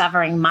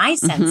rediscovering my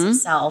sense of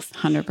self.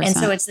 100%. And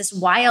so it's this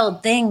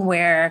wild thing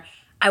where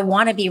I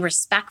want to be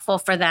respectful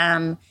for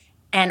them.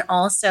 And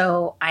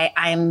also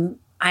I'm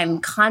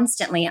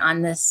constantly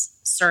on this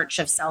search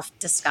of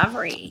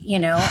self-discovery,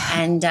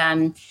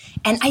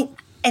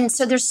 and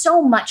so there's so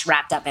much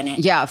wrapped up in it.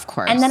 Yeah, of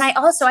course. And then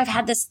I've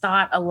had this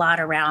thought a lot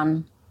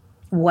around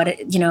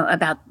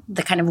about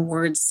the kind of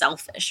word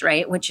selfish,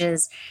 right? Which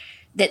is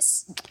that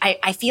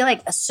I feel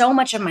like so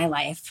much of my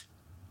life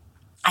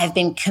I've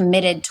been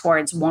committed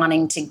towards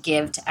wanting to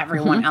give to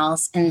everyone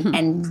else.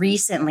 And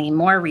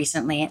more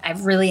recently,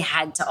 I've really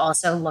had to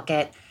also look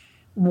at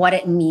what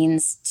it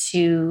means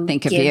to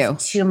give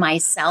to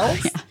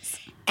myself. Yes.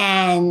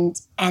 And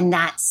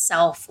that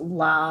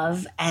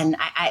self-love. And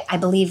I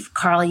believe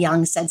Carl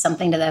Jung said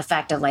something to the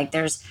effect of like,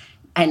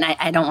 and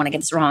I don't want to get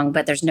this wrong,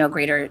 but there's no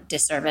greater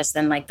disservice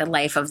than like the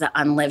life of the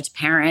unlived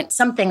parent,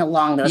 something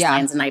along those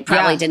lines. And I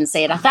probably didn't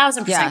say it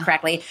 1,000%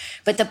 correctly.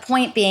 But the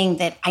point being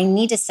that I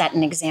need to set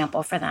an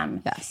example for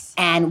them. Yes.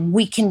 And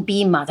we can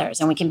be mothers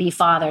and we can be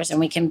fathers and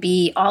we can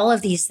be all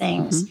of these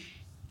things.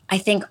 I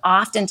think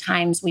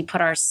oftentimes we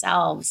put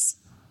ourselves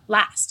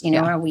last,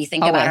 or we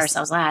think about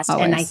ourselves last.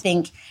 Always. And I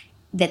think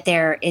that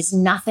there is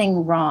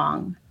nothing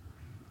wrong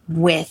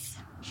with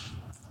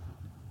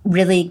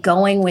really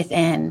going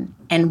within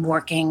and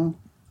working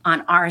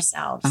on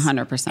ourselves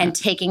 100%. and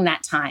taking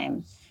that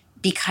time,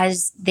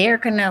 because they're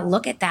going to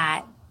look at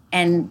that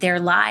and their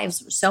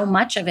lives, so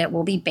much of it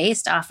will be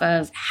based off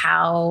of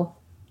how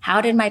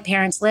did my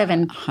parents live?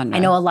 And 100. I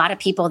know a lot of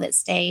people that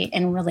stay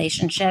in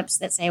relationships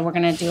that say we're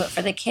going to do it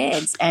for the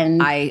kids.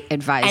 And I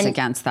advise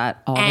against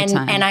that all the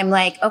time. And I'm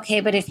like,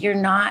 okay, but if you're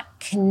not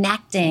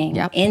connecting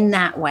in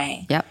that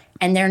way,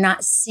 and they're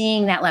not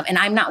seeing that love, and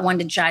I'm not one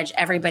to judge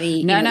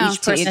everybody. No,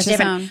 each person is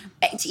different.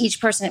 To each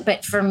person,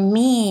 but for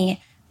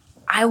me,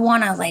 I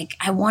want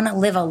to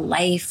live a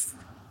life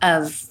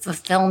of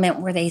fulfillment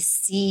where they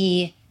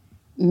see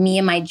me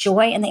and my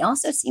joy, and they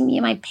also see me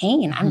and my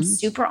pain. I'm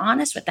super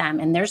honest with them.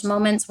 And there's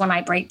moments when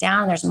I break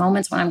down, there's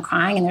moments when I'm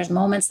crying, and there's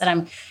moments that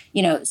I'm,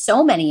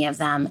 so many of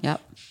them.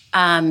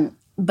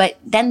 But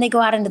then they go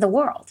out into the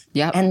world.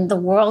 And the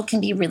world can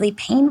be really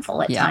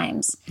painful at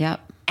times.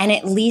 And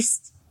at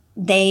least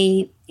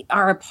they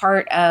are a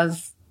part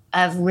of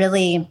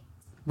really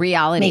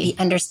reality, maybe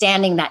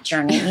understanding that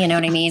journey. You know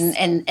what I mean?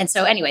 And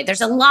so anyway,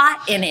 there's a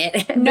lot in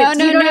it. No, you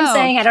know what I'm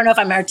saying? I don't know if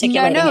I'm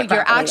articulating it properly.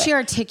 You're actually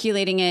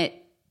articulating it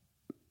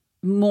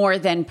more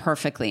than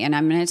perfectly. And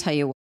I'm going to tell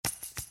you,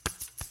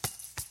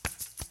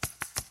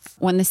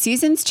 when the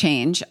seasons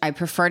change, I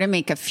prefer to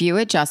make a few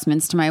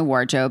adjustments to my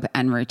wardrobe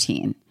and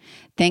routine.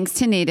 Thanks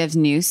to Native's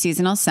new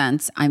seasonal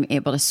scents, I'm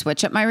able to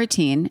switch up my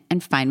routine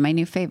and find my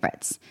new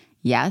favorites.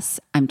 Yes,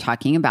 I'm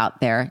talking about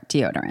their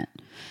deodorant.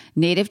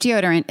 Native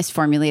deodorant is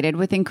formulated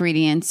with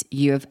ingredients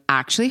you have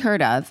actually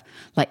heard of,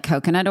 like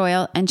coconut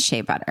oil and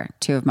shea butter,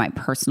 two of my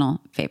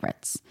personal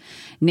favorites.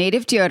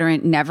 Native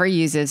deodorant never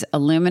uses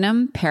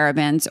aluminum,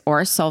 parabens,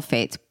 or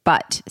sulfates,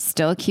 but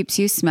still keeps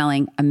you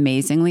smelling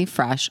amazingly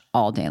fresh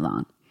all day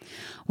long.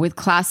 With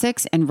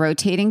classics and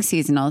rotating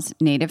seasonals,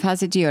 Native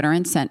has a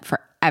deodorant scent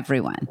for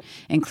everyone,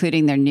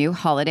 including their new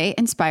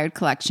holiday-inspired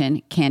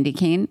collection, Candy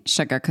Cane,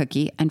 Sugar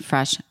Cookie, and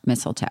Fresh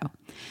Mistletoe.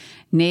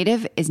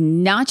 Native is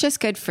not just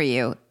good for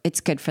you,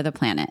 it's good for the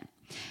planet.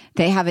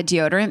 They have a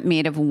deodorant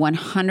made of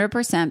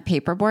 100%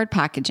 paperboard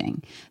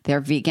packaging.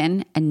 They're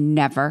vegan and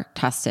never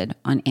tested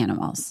on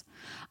animals.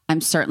 I'm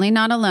certainly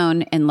not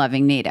alone in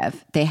loving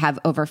Native. They have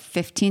over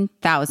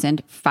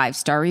 15,000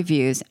 five-star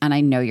reviews, and I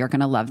know you're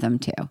going to love them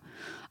too.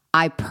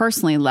 I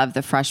personally love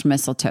the Fresh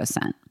Mistletoe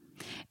scent.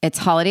 It's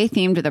holiday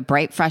themed with a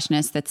bright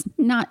freshness that's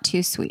not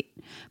too sweet,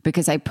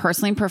 because I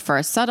personally prefer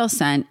a subtle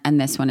scent, and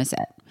this one is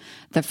it.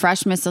 The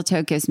Fresh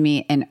Mistletoe gives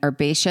me an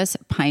herbaceous,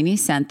 piney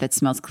scent that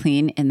smells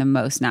clean in the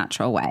most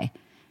natural way.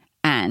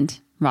 And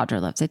Roger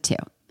loves it too.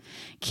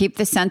 Keep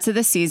the sense of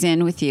the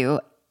season with you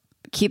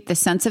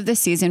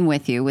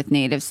with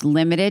Native's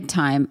limited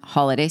time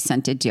holiday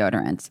scented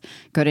deodorants.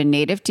 Go to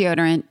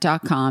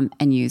nativedeodorant.com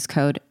and use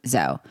code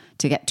ZOE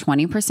to get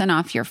 20%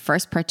 off your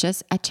first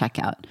purchase at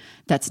checkout.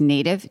 That's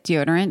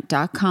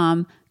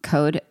nativedeodorant.com,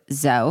 code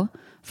ZOE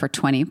for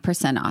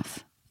 20%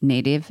 off.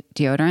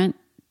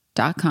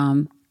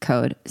 nativedeodorant.com,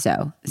 code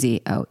ZOE,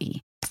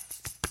 ZOE.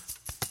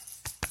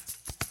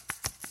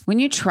 When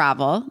you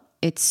travel,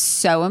 it's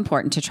so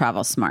important to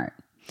travel smart.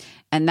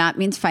 And that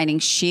means finding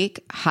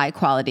chic, high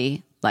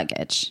quality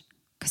luggage,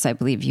 because I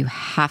believe you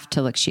have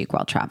to look chic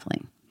while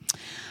traveling.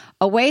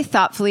 Away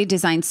thoughtfully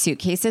designed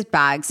suitcases,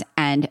 bags,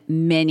 and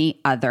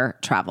many other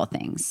travel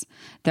things.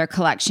 Their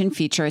collection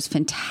features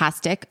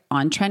fantastic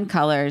on-trend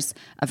colors,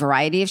 a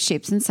variety of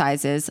shapes and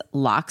sizes,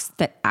 locks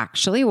that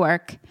actually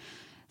work,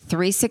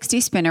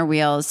 360 spinner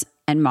wheels,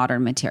 and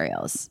modern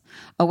materials.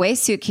 Away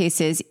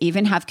suitcases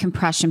even have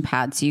compression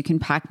pads so you can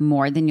pack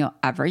more than you'll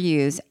ever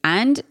use,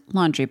 and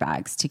laundry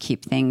bags to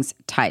keep things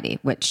tidy,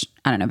 which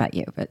I don't know about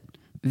you, but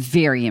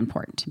very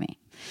important to me.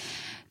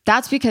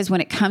 That's because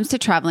when it comes to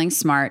traveling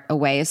smart,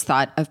 Away is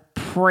thought of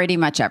pretty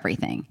much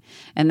everything.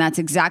 And that's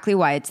exactly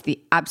why it's the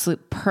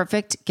absolute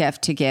perfect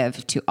gift to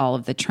give to all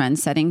of the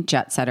trend-setting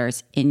jet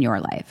setters in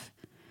your life.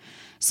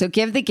 So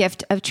give the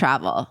gift of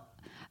travel.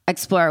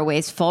 Explore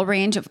Away's full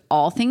range of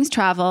all things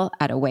travel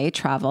at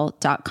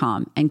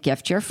awaytravel.com and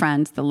gift your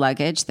friends the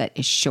luggage that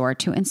is sure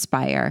to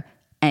inspire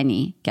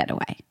any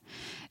getaway.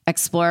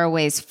 Explore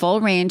Away's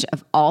full range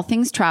of all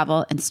things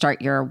travel and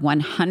start your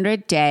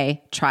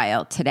 100-day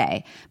trial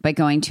today by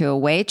going to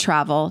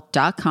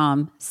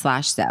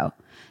awaytravel.com/Zoe.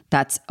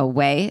 That's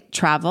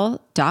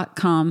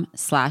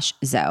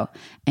awaytravel.com/Zoe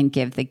and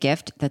give the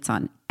gift that's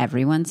on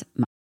everyone's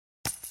mind.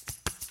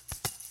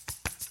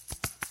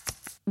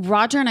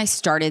 Roger and I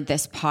started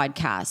this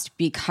podcast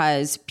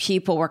because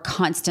people were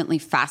constantly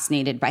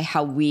fascinated by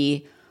how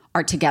we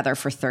are together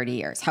for 30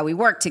 years, how we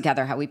work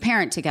together, how we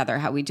parent together,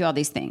 how we do all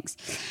these things.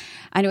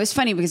 And it was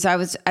funny because I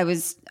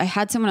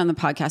had someone on the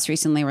podcast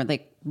recently where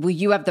like, well,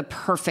 you have the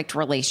perfect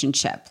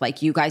relationship.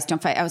 Like you guys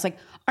don't fight. I was like,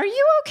 are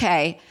you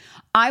okay?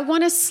 I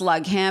want to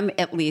slug him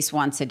at least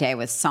once a day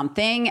with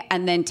something.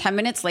 And then 10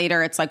 minutes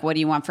later, it's like, what do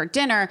you want for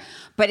dinner?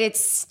 But it's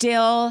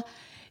still,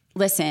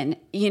 listen,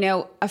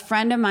 a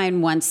friend of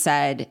mine once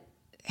said,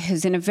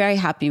 who's in a very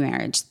happy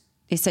marriage,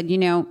 they said,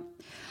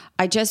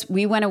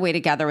 we went away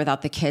together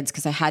without the kids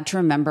because I had to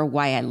remember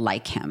why I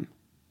like him.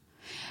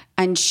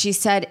 And she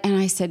said, and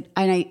I said,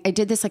 and I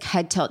did this like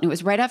head tilt, and it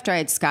was right after I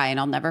had Sky, and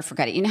I'll never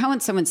forget it. You know how when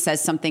someone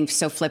says something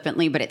so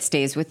flippantly, but it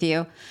stays with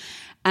you?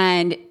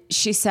 And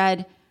she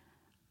said,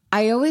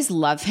 I always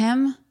love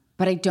him,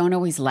 but I don't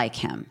always like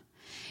him.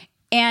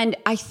 And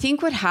I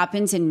think what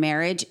happens in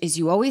marriage is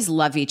you always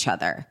love each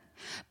other,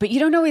 but you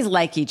don't always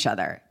like each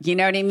other. You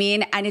know what I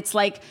mean? And it's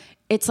like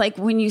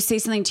when you say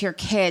something to your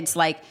kids,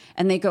 like,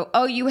 and they go,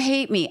 oh, you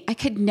hate me. I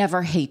could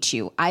never hate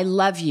you. I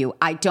love you.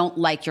 I don't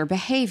like your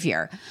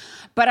behavior.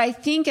 But I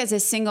think as a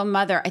single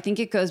mother, I think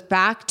it goes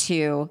back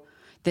to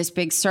this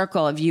big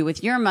circle of you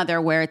with your mother,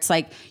 where it's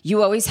like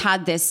you always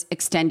had this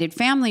extended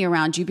family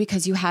around you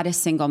because you had a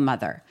single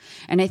mother.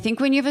 And I think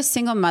when you have a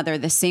single mother,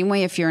 the same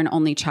way if you're an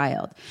only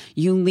child,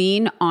 you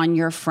lean on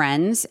your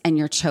friends and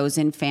your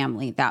chosen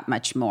family that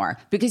much more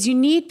because you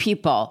need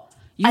people.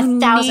 You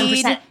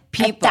 1,000%.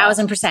 People.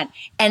 1,000%.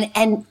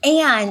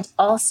 And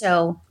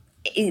also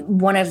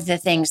one of the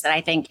things that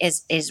I think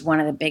is one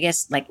of the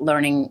biggest like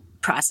learning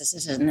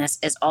processes in this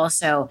is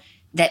also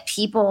that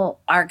people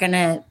are going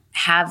to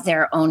have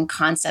their own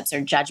concepts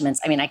or judgments.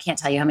 I mean, I can't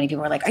tell you how many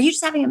people are like, are you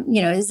just having,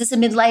 is this a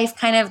midlife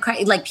kind of,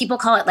 like people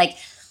call it like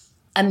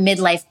a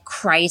midlife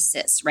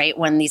crisis, right?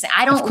 When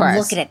I don't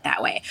look at it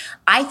that way.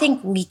 I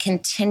think we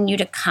continue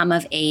to come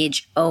of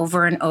age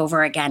over and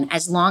over again,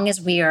 as long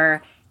as we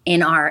are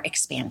in our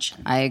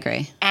expansion. I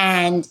agree.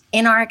 And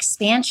in our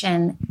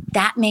expansion,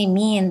 that may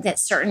mean that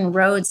certain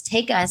roads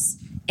take us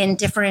in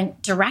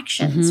different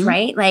directions,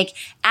 right? Like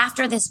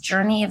after this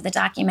journey of the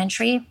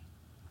documentary,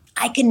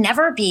 I can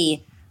never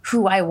be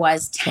who I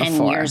was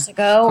 10 years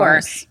ago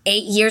or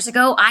 8 years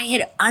ago. I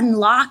had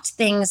unlocked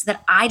things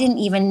that I didn't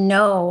even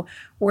know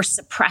were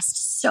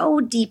suppressed so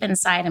deep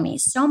inside of me,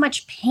 so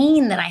much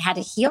pain that I had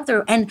to heal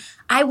through. And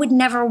I would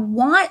never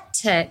want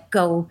to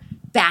go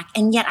back.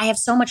 And yet I have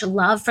so much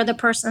love for the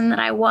person that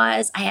I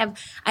was.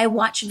 I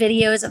watch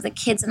videos of the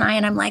kids and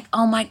I'm like,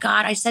 oh my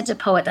God. I said to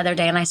Poet the other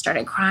day and I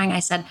started crying. I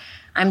said,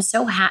 I'm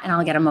so happy, and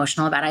I'll get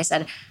emotional about it. I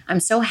said, I'm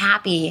so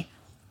happy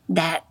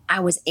that I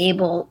was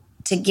able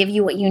to give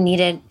you what you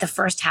needed the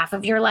first half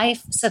of your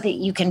life so that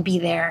you can be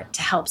there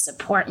to help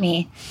support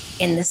me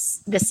in the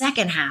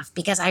second half,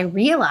 because I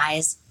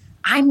realize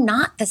I'm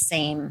not the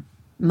same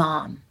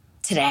mom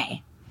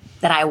today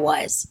that I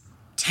was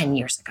 10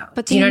 years ago.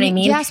 But do you know what I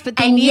mean? Yes, but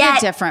they need a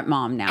different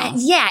mom now.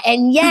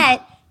 And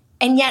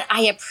yet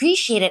I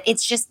appreciate it.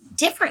 It's just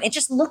different. It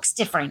just looks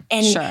different.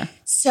 And sure.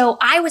 So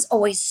I was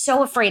always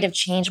so afraid of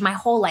change my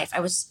whole life. It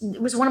was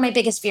one of my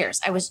biggest fears.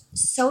 I was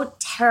so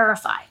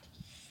terrified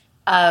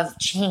of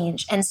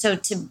change. And so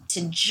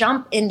to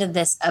jump into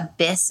this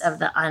abyss of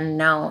the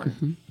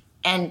unknown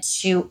and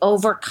to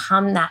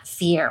overcome that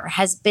fear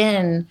has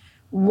been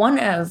one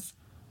of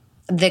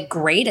the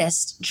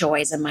greatest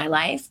joys in my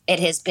life. It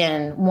has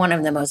been one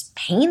of the most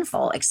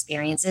painful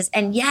experiences.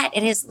 And yet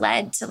it has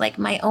led to like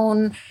my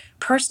own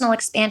personal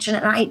expansion.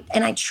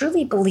 And I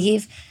truly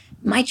believe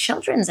my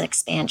children's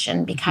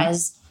expansion,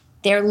 because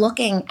they're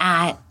looking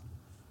at,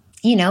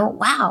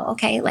 wow,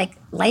 okay, like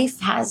life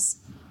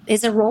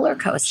is a roller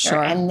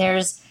coaster, and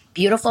there's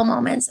beautiful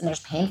moments and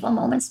there's painful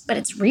moments, but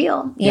it's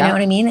real. You know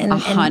what I mean?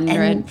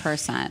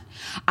 100%.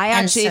 I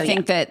actually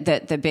think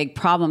that the big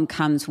problem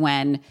comes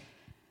when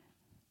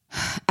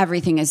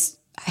everything is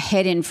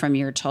hidden from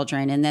your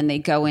children, and then they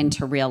go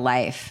into real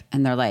life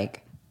and they're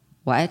like,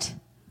 what?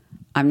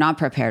 I'm not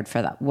prepared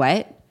for that.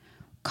 What?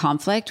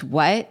 Conflict?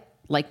 What?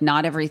 Like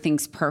not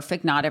everything's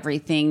perfect. Not every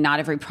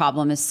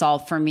problem is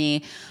solved for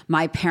me.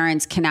 My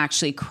parents can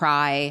actually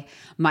cry.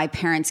 My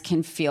parents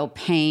can feel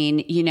pain,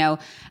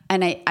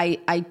 and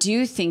I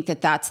do think that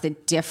that's the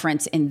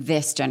difference in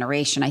this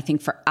generation. I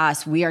think for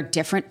us, we are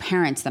different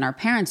parents than our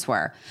parents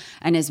were.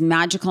 And as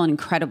magical and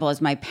incredible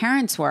as my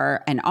parents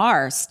were and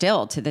are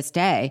still to this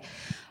day,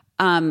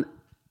 I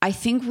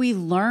think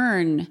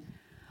we're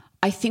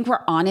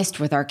honest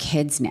with our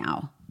kids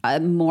now,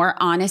 more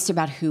honest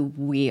about who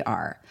we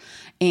are.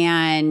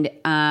 And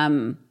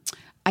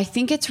I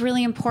think it's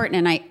really important.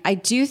 And I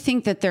do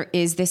think that there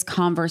is this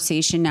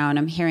conversation now, and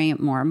I'm hearing it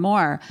more and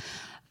more,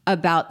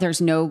 about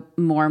there's no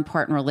more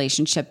important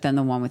relationship than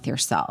the one with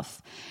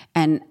yourself.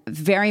 And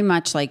very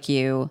much like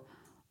you,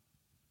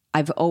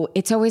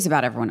 it's always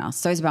about everyone else.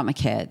 It's always about my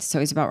kids. It's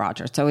always about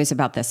Roger. It's always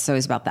about this. It's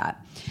always about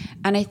that.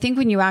 And I think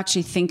when you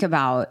actually think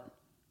about,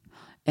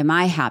 am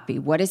I happy?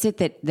 What is it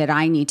that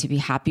I need to be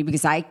happy?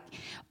 Because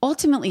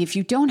ultimately, if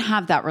you don't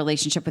have that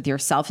relationship with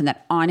yourself and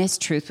that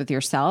honest truth with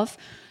yourself,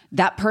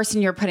 that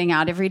person you're putting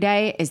out every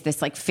day is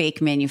this like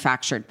fake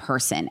manufactured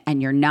person,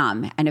 and you're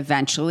numb. And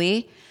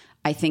eventually,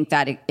 I think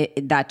that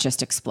that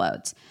just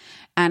explodes.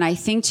 And I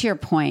think to your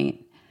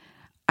point,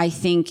 I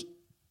think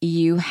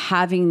you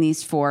having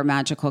these 4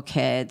 magical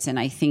kids, and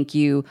I think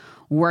you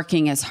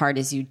working as hard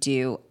as you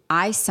do,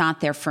 I sat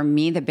there. For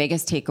me, the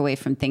biggest takeaway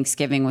from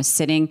Thanksgiving was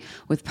sitting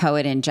with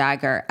Poet and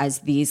Jagger as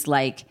these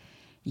like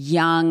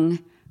young,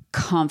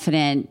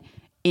 confident,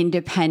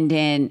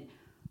 independent,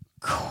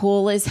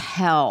 cool as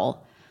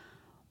hell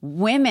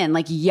women,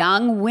 like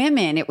young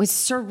women. It was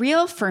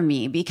surreal for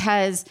me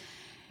because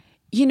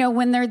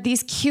when they're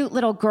these cute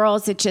little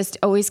girls that just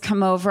always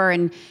come over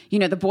and,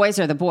 the boys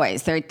are the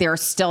boys. They're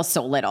still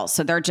so little.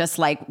 So they're just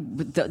like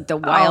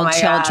the wild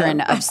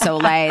children of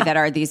Soleil that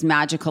are these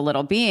magical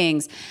little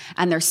beings,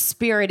 and they're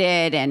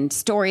spirited, and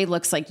Story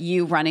looks like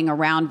you running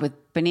around with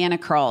banana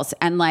curls.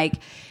 And like,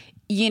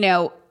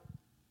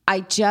 I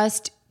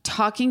just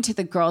talking to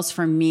the girls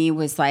for me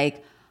was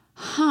like,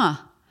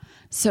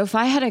 so if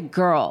I had a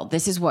girl,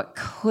 this is what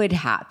could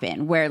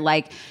happen, where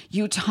like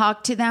you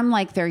talk to them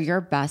like they're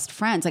your best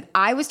friends. Like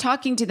I was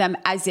talking to them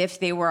as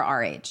if they were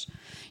our age,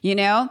 and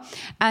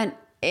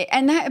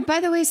that, by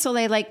the way,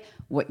 Soleil, like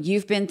what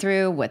you've been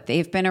through, what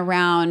they've been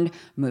around,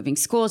 moving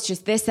schools,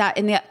 just this, that,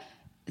 and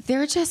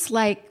they're just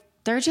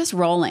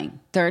rolling.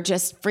 They're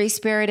just free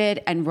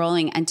spirited and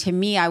rolling. And to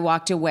me, I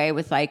walked away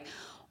with like,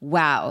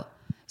 wow.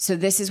 So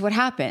this is what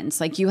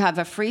happens. Like you have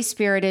a free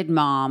spirited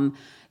mom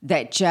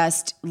that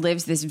just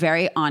lives this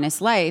very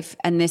honest life.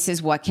 And this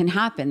is what can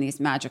happen. These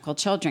magical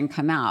children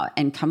come out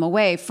and come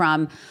away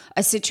from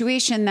a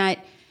situation that,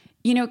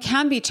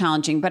 can be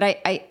challenging. But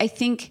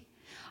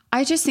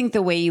I just think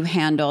the way you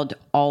handled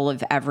all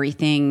of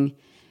everything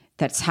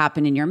that's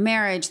happened in your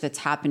marriage, that's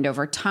happened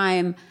over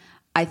time,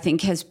 I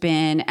think has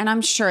been, and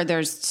I'm sure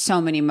there's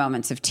so many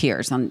moments of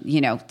tears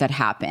that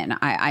happen.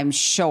 I'm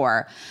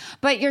sure,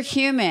 but you're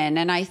human.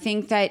 And I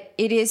think that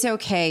it is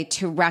okay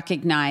to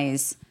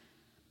recognize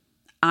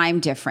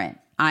I'm different.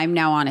 I'm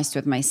now honest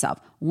with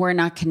myself. We're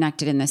not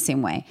connected in the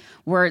same way.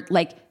 We're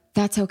like,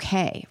 that's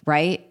okay,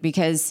 right?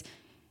 Because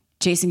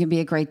Jason can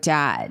be a great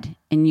dad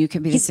and you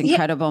can be this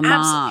incredible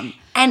mom.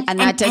 And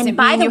that doesn't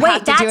mean you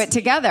have to do it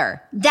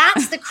together.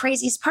 That's the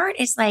craziest part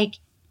is like,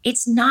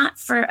 it's not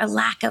for a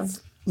lack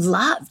of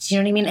love. Do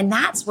you know what I mean? And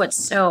that's what's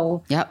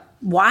so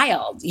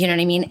wild, you know what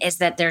I mean? Is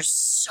that there's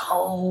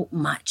so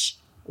much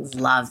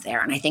love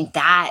there. And I think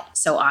that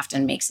so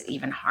often makes it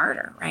even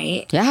harder,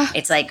 right? Yeah.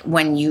 It's like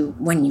when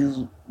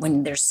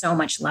there's so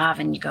much love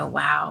and you go,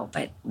 wow,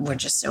 but we're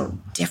just so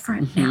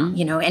different now,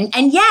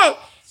 and yet,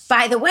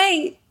 by the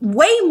way,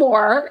 way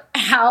more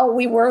how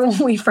we were when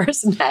we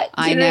first met.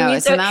 I know. What I mean?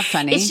 Isn't that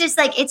funny? It's just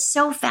like, it's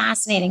so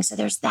fascinating. So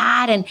there's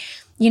that. And,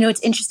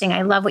 it's interesting.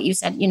 I love what you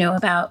said,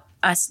 about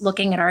us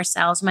looking at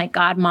ourselves. My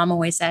God, Mom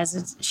always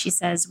says, she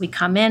says, we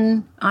come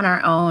in on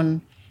our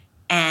own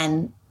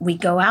and we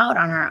go out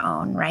on our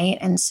own, right?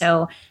 And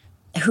so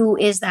who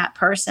is that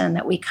person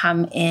that we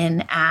come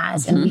in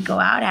as and we go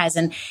out as?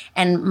 And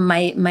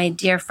my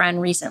dear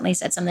friend recently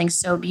said something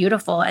so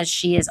beautiful as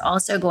she is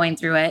also going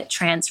through a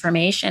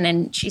transformation.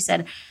 And she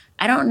said,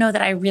 I don't know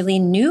that I really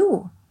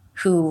knew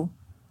who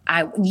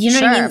I, what I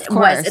mean,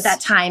 was at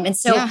that time. And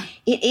so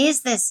it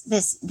is this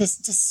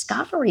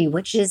discovery,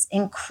 which is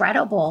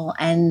incredible,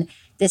 and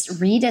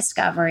this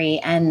rediscovery,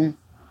 and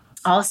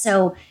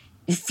also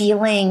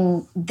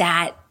feeling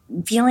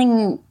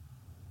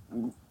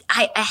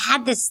I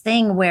had this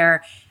thing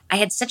where I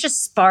had such a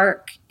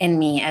spark in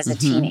me as a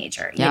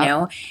teenager,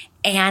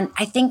 and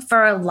I think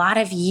for a lot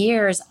of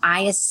years,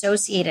 I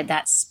associated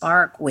that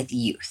spark with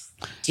youth.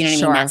 Do you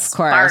know what I mean? That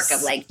spark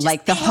of like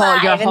the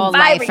your whole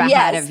life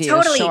ahead of you.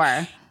 Totally.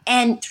 Sure.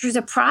 And through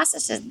the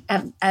process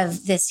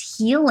of this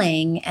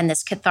healing and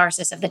this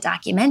catharsis of the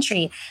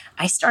documentary,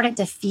 I started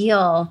to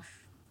feel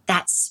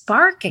that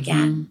spark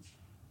again.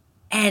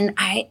 And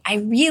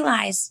I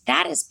realized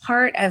that is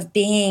part of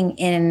being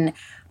in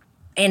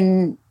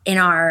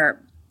our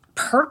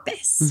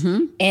purpose,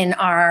 in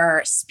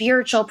our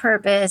spiritual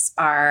purpose,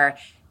 our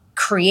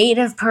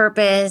creative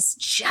purpose,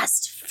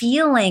 just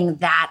feeling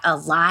that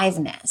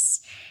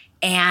aliveness.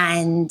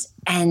 And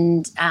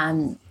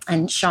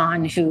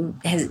Sean, who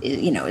has,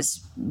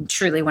 is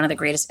truly one of the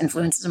greatest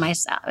influences in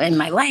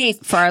my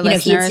life. For our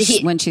listeners,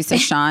 when she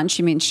says Sean,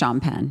 she means Sean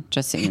Penn,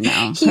 just so you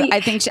know.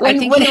 I think he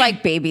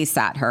like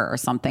babysat her or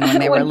something when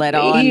they were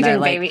little. He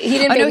didn't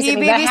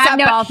babysat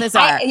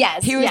Balthazar.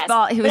 He was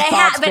Balt's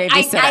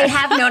babysitter. I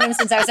have known him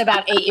since I was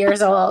about 8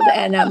 years old,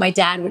 and my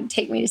dad would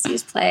take me to see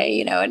his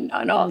play, and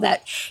all of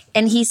that.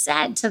 And he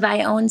said, to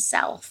thy own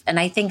self. And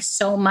I think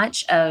so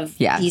much of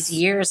these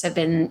years have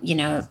been,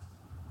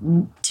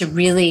 to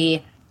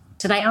really...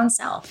 to thy own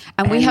self.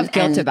 And we have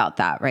guilt about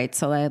that, right?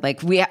 So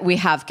like we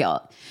have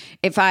guilt.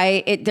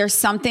 There's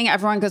something,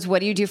 everyone goes, what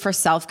do you do for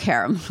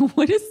self-care?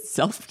 What is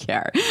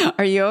self-care?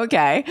 Are you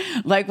okay?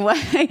 Like what?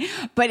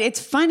 But it's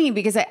funny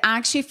because I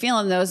actually feel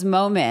in those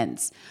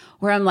moments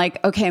where I'm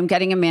like, okay, I'm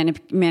getting a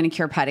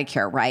manicure,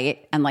 pedicure,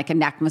 right? And like a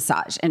neck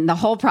massage. And the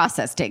whole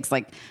process takes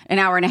like an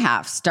hour and a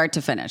half, start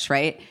to finish,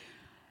 right?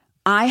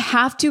 I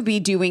have to be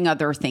doing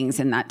other things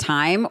in that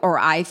time, or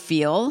I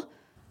feel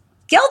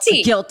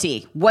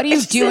guilty. What are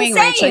you doing,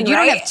 insane, Rachel? You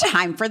don't have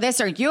time for this.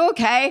 Are you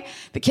okay?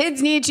 The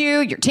kids need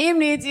you. Your team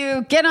needs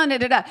you. Get on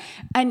it.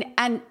 And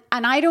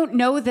I don't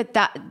know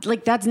that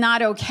like that's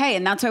not okay.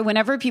 And that's why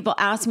whenever people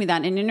ask me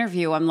that in an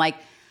interview, I'm like,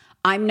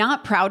 I'm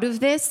not proud of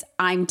this.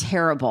 I'm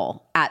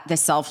terrible at the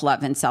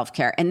self-love and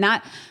self-care. And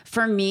that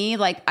for me,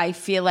 like I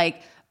feel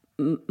like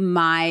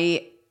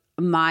my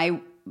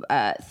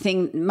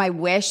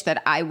wish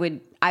that I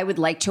would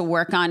like to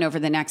work on over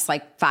the next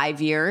like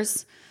 5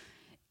 years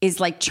is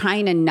like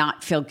trying to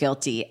not feel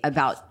guilty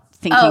about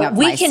thinking of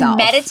we myself. can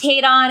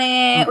meditate on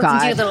it. Oh, we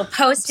God. can do little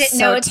post-it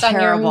So notes on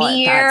your terrible at that,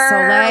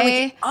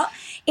 mirror. Soleil.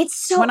 It's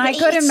so. When I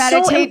go to it's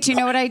meditate, so, do you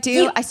know what I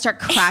do? I start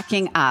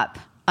cracking up.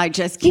 I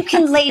just you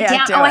can lay can't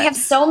down. do Oh, it. I have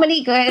so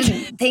many good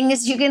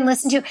things you can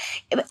listen to.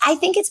 I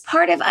think it's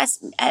part of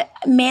us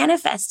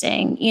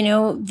manifesting,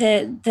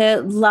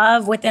 the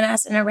love within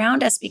us and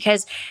around us,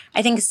 because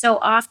I think so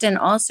often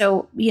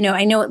also,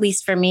 I know at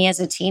least for me as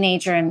a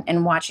teenager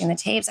and watching the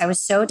tapes, I was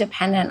so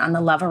dependent on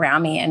the love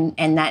around me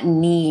and that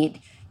need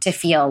to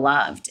feel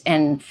loved.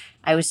 And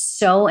I was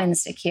so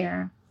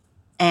insecure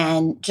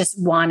and just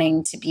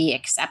wanting to be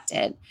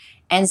accepted.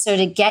 And so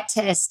to get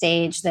to a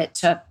stage that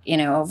took,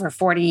 over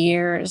 40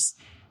 years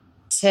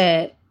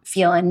to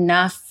feel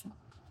enough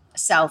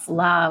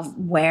self-love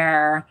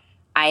where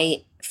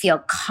I feel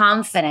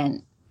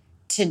confident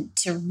to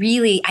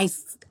really,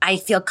 I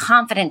feel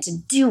confident to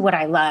do what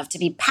I love, to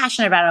be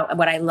passionate about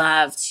what I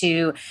love,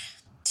 to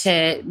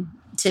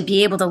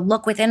be able to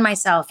look within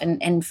myself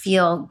and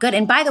feel good.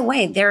 And by the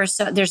way, there's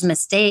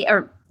mistake,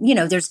 or,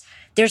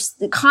 there's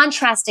the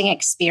contrasting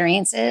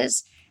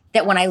experiences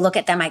that when I look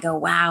at them, I go,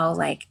 wow,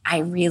 like I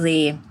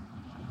really,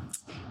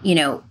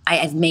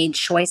 I've made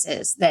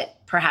choices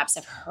that perhaps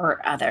have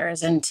hurt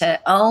others, and to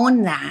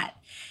own that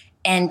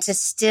and to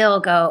still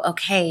go,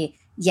 okay,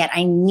 yet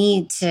I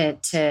need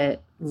to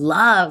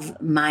love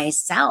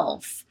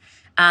myself,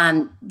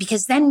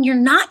 because then you're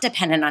not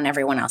dependent on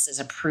everyone else's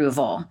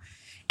approval.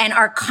 And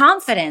our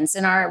confidence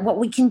and what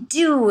we can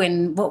do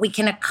and what we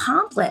can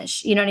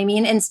accomplish, you know what I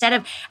mean? Instead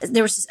of,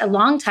 there was a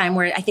long time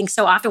where I think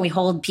so often we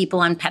hold people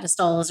on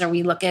pedestals, or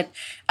we look at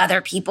other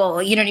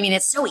people, you know what I mean?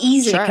 It's so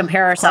easy to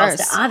compare ourselves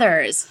to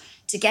others.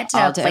 To get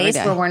to a place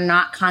where we're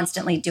not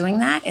constantly doing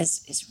that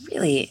is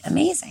really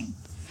amazing.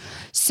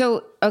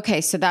 So, okay,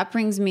 so that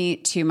brings me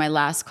to my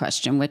last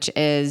question, which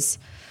is...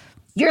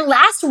 Your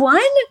last one?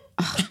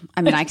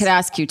 I mean, I could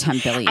ask you 10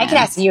 billion. I could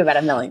ask you about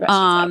a million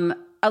questions.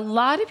 A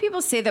lot of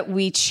people say that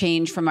we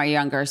change from our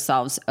younger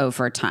selves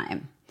over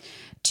time.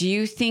 Do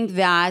you think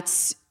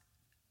that's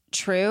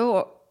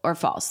true or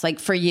false? Like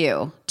for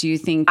you, do you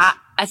think...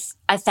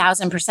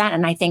 1,000%.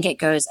 And I think it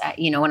goes,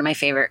 one of my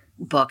favorite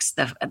books,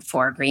 The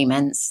Four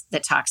Agreements,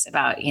 that talks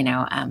about,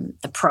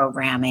 the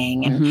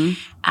programming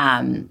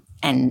and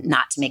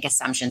not to make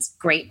assumptions.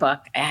 Great book.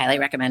 I highly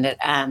recommend it.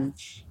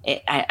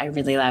 I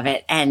really love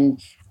it.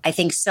 And I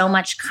think so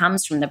much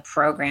comes from the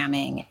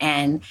programming,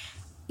 and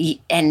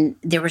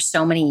there were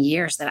so many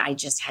years that I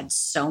just had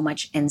so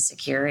much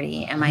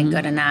insecurity. Am I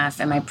good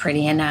enough? Am I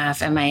pretty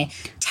enough? Am I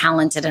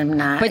talented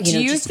enough? But do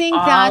you think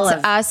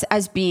that's us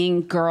as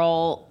being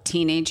girl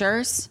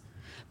teenagers?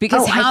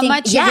 Because how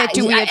much of it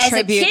do we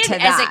attribute to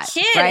that?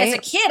 As a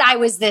kid, I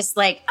was this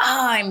like,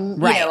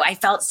 I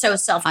felt so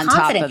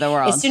self-confident. On top of the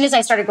world. As soon as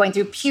I started going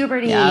through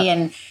puberty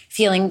and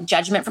feeling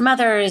judgment from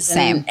others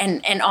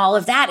and all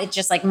of that, it's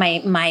just like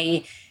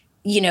my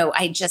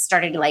I just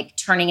started like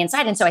turning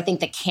inside. And so I think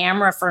the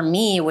camera for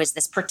me was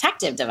this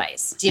protective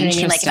device. Do you know what I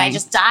mean? Like if I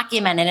just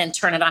document it and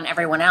turn it on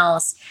everyone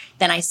else,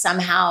 then I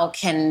somehow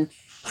can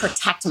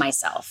protect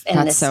myself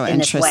in this way,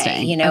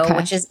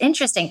 which is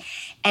interesting.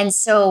 And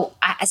so,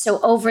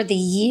 over the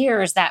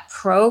years, that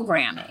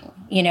programming,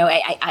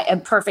 a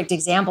perfect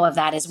example of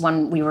that is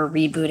when we were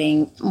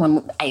rebooting,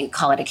 when I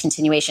call it a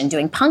continuation,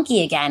 doing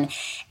Punky again.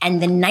 And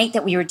the night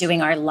that we were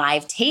doing our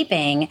live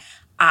taping,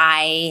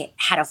 I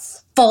had a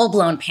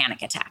full-blown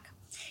panic attack.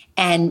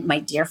 And my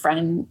dear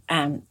friend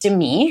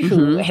Demi,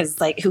 who has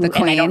and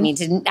I don't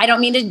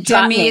mean to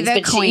drop names,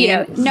 the but queen.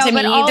 Demi,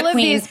 but all the of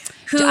queen, these,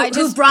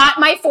 who brought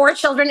my 4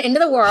 children into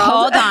the world.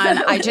 Hold on,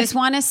 I just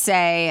want to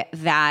say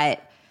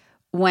that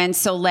when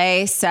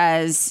Soleil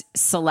says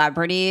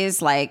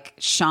celebrities like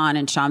Sean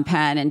and Sean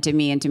Penn and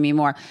Demi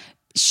Moore,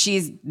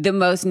 she's the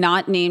most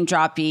not name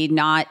droppy,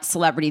 not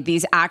celebrity.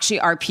 These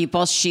actually are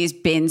people she's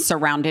been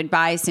surrounded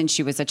by since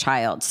she was a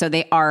child. So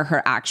they are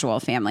her actual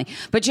family.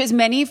 But she has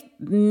many,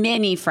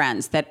 many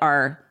friends that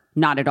are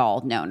not at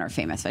all known or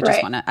famous. I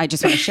just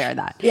want to share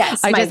that.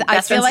 Yes.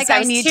 I feel like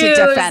I need to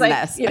defend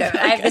this.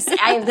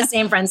 I have the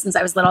same friends since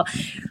I was little.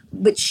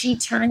 But she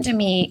turned to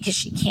me because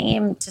she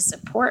came to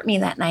support me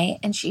that night,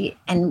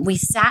 and we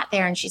sat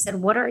there and she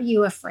said, "What are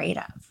you afraid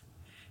of?"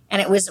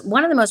 And it was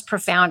one of the most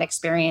profound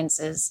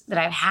experiences that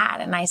I've had.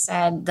 And I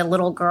said, the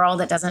little girl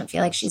that doesn't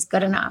feel like she's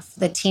good enough,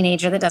 the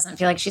teenager that doesn't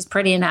feel like she's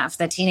pretty enough,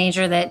 the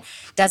teenager that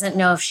doesn't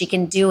know if she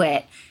can do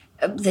it,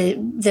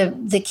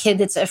 the kid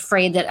that's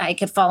afraid that I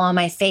could fall on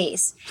my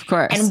face. Of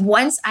course. And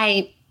once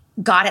I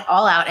got it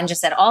all out and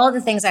just said all of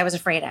the things I was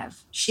afraid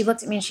of, she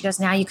looked at me and she goes,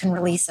 now you can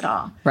release it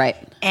all. Right.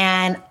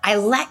 And I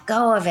let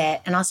go of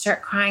it, and I'll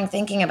start crying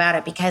thinking about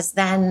it, because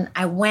then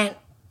I went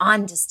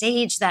on to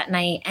stage that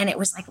night and it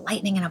was like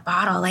lightning in a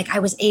bottle. Like I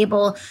was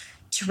able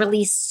to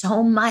release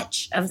so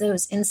much of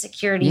those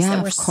insecurities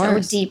that were so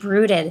deep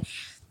rooted.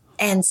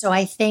 And so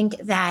I think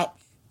that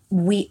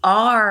we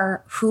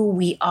are who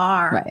we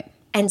are. Right.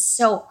 And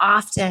so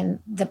often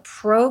the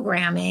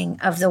programming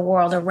of the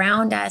world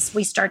around us,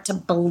 we start to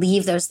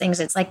believe those things.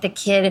 It's like the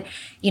kid,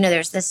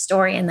 there's this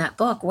story in that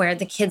book where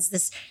the kid's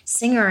this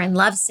singer and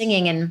loves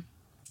singing, and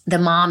the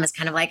mom is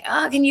kind of like,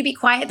 oh, can you be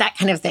quiet? That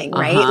kind of thing,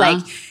 right?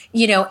 Like,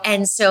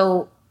 and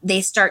so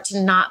they start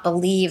to not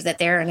believe that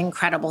they're an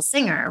incredible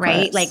singer,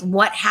 right? Like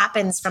what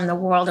happens from the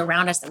world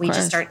around us that we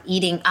just start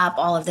eating up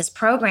all of this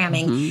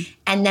programming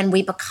and then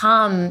we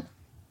become,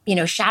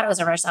 shadows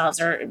of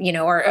ourselves or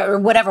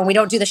whatever. We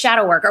don't do the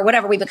shadow work or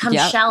whatever. We become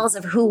shells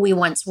of who we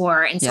once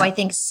were. And so I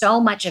think so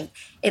much of,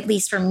 at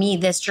least for me,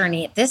 this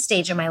journey at this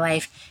stage of my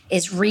life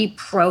is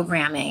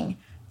reprogramming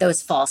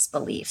those false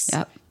beliefs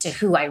to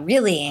who I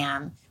really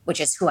am,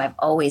 which is who I've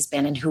always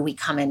been and who we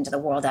come into the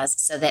world as,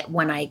 so that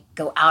when I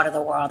go out of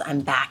the world, I'm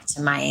back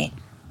to my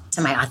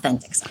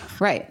authentic self.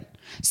 Right.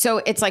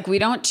 So it's like we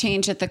don't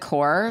change at the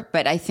core,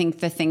 but I think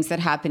the things that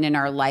happen in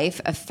our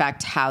life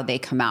affect how they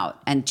come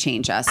out and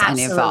change us and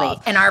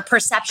evolve. And our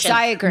perception. So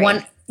I agree.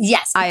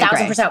 Yes,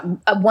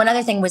 1,000%. One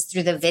other thing was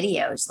through the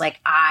videos. Like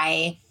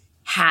I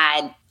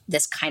had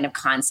this kind of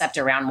concept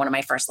around one of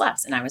my first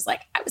loves. And I was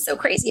like, I was so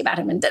crazy about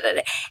him and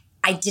da-da-da.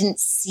 I didn't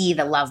see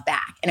the love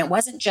back. And it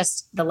wasn't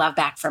just the love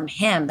back from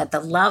him, but the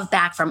love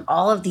back from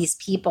all of these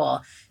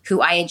people who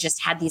I had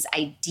just had these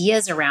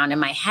ideas around in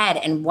my head.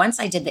 And once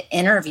I did the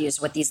interviews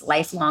with these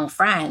lifelong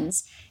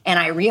friends and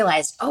I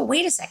realized, oh,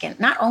 wait a second,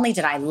 not only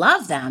did I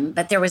love them,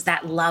 but there was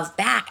that love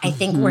back. I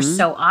think we're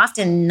so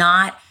often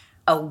not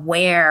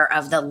aware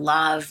of the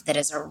love that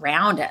is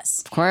around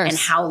us. Of course. And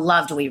how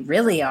loved we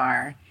really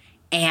are.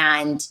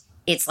 And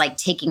it's like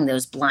taking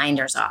those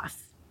blinders off.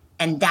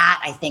 And that,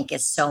 I think,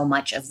 is so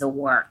much of the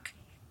work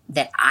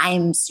that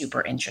I'm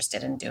super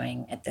interested in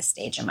doing at this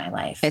stage in my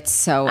life.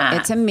 It's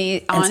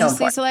amazing.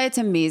 Honestly, Soleil, it's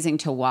amazing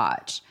to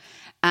watch.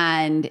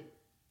 And,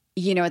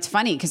 it's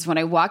funny because when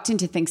I walked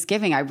into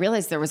Thanksgiving, I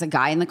realized there was a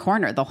guy in the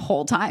corner the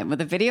whole time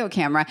with a video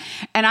camera.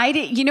 And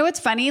it's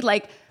funny,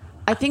 like,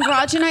 I think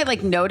Raj and I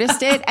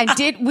noticed it and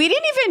we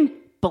didn't even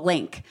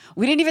blink.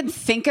 We didn't even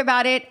think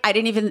about it. I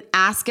didn't even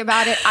ask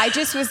about it. I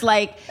just was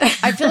like,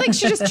 I feel like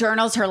she just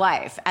journals her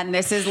life. And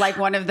this is like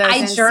one of those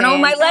I journal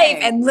my life.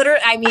 And literally,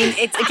 I mean,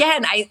 it's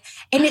again,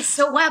 and it's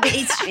so wild, but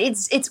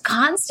it's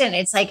constant.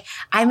 It's like,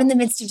 I'm in the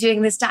midst of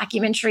doing this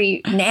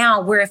documentary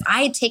now where if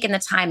I had taken the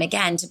time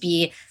again to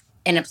be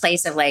in a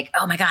place of like,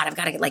 oh my God, I've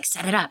got to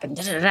set it up and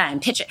and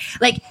pitch it.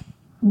 Like,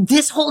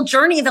 this whole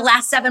journey the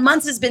last 7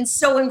 months has been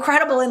so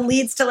incredible and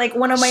leads to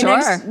one of my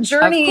next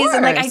journeys.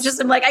 And I just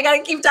am like, I got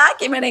to keep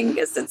documenting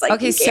because it's like,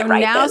 okay, so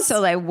now,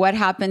 Soleil, what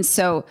happens?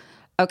 So,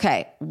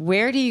 okay,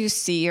 where do you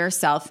see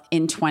yourself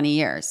in 20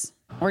 years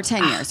or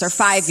 10 years or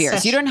 5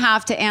 years? You don't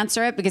have to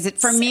answer it because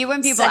for me,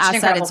 when people ask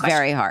that, it's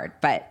very hard.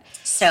 But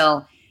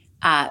so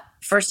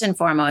first and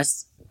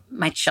foremost,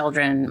 my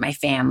children, my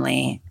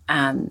family,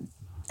 and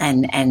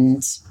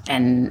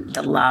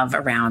the love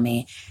around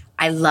me.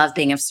 I love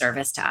being of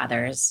service to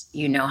others.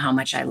 You know how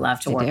much I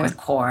love to work with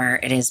CORE.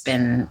 It has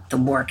been the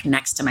work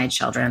next to my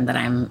children that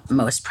I'm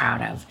most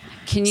proud of.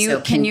 Can you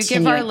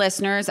give our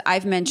listeners,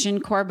 I've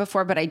mentioned CORE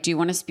before, but I do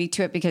want to speak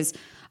to it because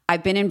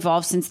I've been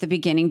involved since the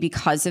beginning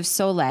because of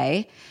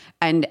Soleil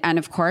and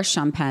of course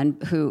Champagne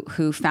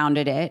who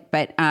founded it.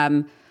 But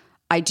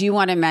I do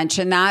want to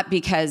mention that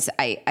because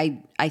I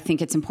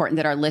think it's important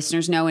that our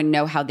listeners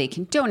know how they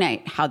can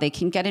donate, how they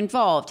can get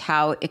involved,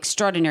 how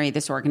extraordinary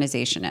this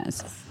organization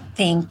is.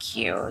 Thank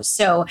you.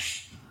 So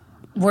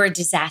we're a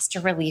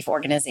disaster relief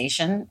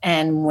organization.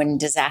 And when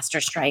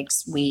disaster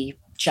strikes, we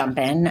jump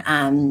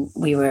in.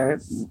 We were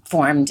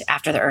formed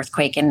after the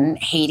earthquake in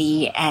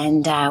Haiti.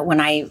 And when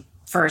I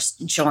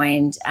first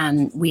joined,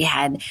 we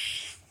had,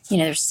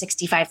 there's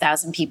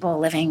 65,000 people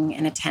living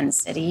in a tent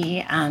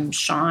city.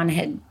 Sean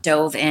had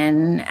dove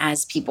in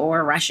as people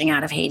were rushing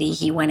out of Haiti.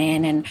 He went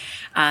in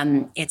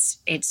and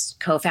it's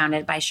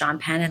co-founded by Sean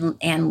Penn and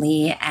Ann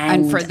Lee.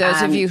 And for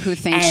those of you who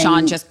think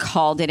Sean just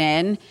called it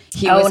in,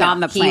 he was on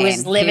the plane. He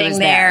was living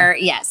there.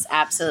 Yes,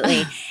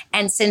 absolutely.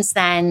 And since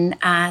then,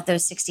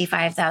 those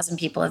 65,000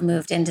 people have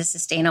moved into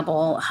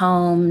sustainable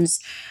homes.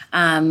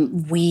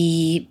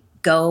 We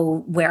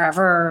go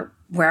wherever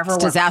it's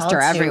disaster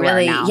everywhere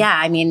really. now. Yeah,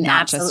 I mean,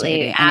 not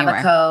absolutely.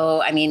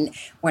 Abaco. I mean,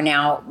 we're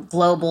now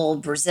global,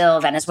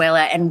 Brazil,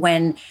 Venezuela. And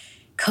when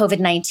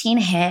COVID-19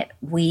 hit,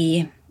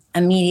 we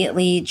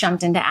immediately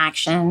jumped into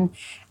action.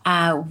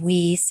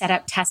 We set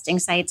up testing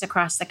sites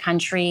across the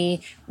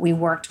country. We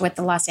worked with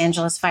the Los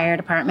Angeles Fire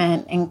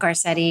Department in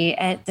Garcetti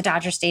at the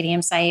Dodger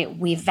Stadium site.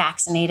 We've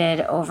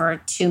vaccinated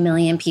over 2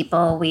 million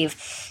people. We've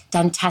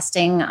done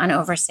testing on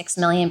over 6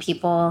 million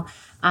people.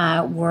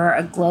 We're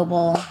a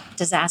global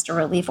disaster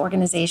relief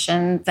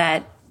organization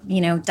that,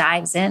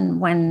 dives in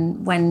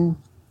when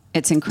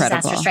it's incredible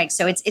disaster strikes.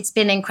 So it's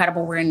been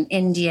incredible. We're in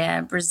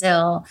India,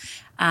 Brazil,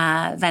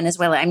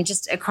 Venezuela. I mean,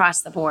 just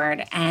across the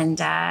board. And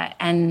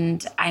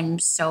I'm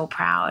so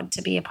proud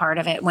to be a part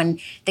of it. When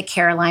the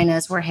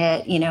Carolinas were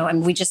hit,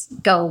 and we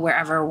just go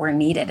wherever we're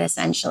needed,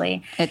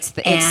 essentially. It's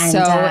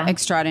so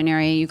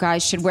extraordinary. You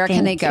guys should. Where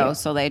can they go?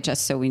 So they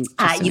just so we.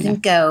 You can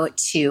go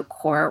to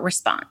CORE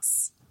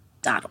Response.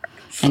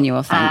 And you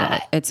will find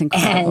it. It's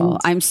incredible.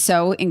 I'm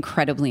so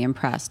incredibly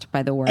impressed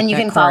by the work. And you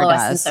that can follow Cora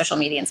us on does. social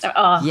media and stuff.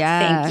 Oh,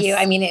 Yes. Thank you.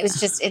 I mean, it was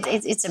just,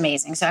 it's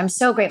amazing. So I'm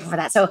so grateful for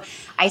that. So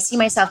I see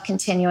myself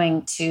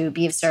continuing to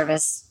be of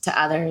service to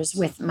others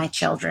with my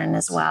children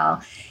as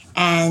well.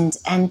 And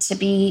to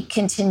be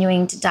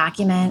continuing to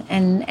document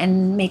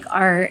and make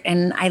art.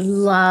 And I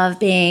love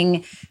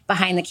being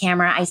behind the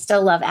camera. I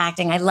still love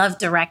acting. I love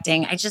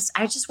directing. I just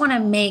want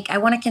to I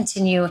want to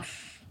continue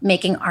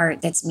making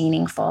art that's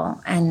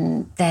meaningful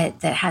and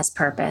that has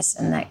purpose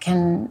and that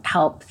can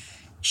help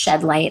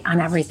shed light on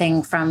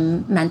everything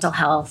from mental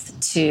health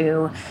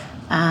to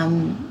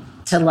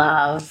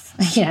love,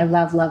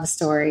 love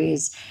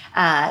stories,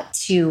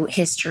 to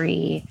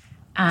history,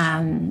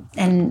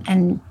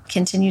 and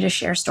continue to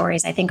share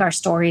stories. I think our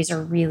stories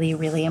are really,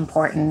 really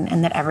important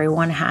and that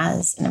everyone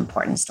has an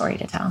important story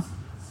to tell.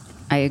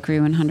 I agree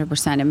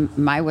 100%. And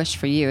my wish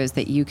for you is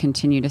that you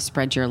continue to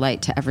spread your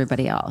light to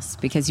everybody else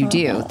because you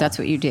do. That's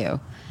what you do.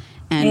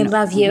 And I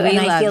love you. And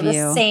I feel you.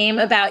 the same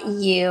about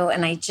you.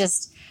 And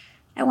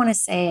I want to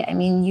say, I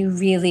mean, you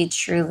really,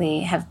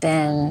 truly have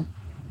been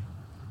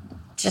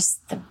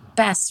just the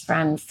best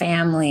friend,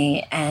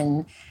 family.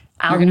 And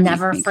I'll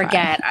never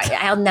forget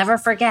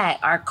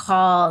our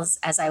calls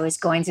as I was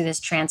going through this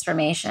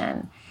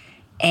transformation.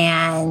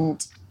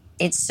 And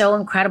it's so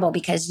incredible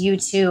because you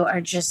two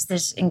are just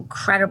this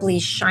incredibly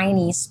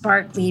shiny,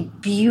 sparkly,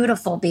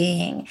 beautiful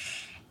being.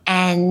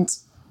 And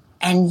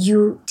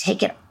you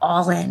take it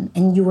all in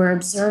and you were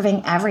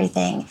observing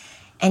everything.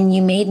 And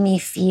you made me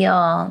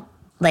feel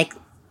like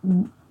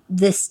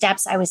the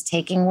steps I was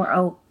taking were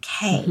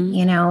okay,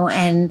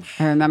 and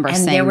I remember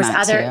saying there was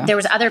that there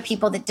was other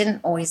people that didn't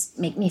always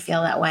make me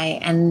feel that way.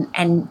 And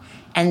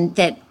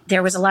that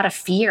there was a lot of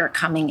fear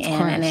coming in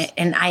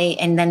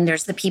and then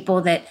there's the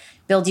people that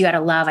build you out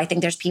of love. I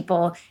think there's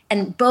people,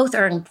 and both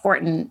are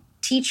important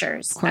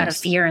teachers out of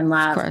fear and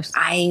love.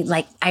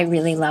 I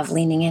really love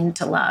leaning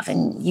into love,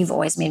 and you've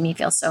always made me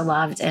feel so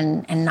loved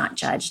and not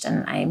judged.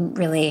 And I'm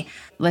really...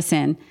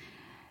 Listen,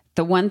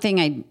 the one thing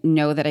I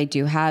know that I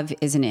do have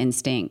is an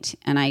instinct,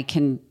 and I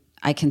can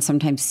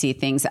sometimes see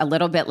things a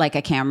little bit like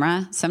a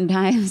camera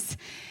sometimes.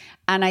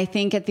 And I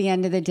think at the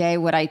end of the day,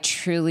 what I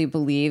truly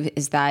believe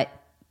is that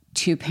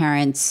two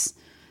parents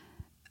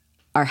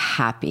are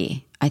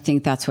happy. I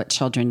think that's what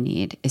children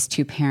need, is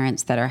two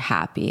parents that are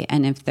happy.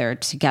 And if they're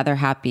together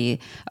happy,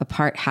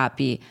 apart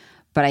happy,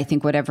 but I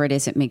think whatever it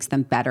is, it makes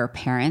them better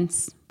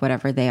parents,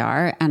 whatever they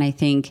are. And I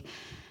think,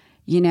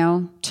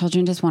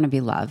 children just want to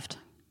be loved,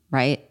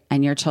 right?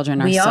 And your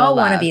children are we so all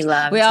loved. Want to be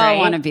loved. We all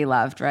want to be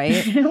loved,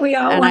 right? We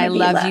all and want I to be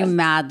love loved. you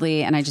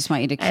madly, and I just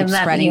want you to keep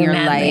spreading your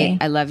light.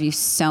 I love you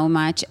so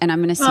much, and I'm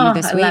going to see you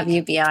this week. I love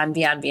you beyond.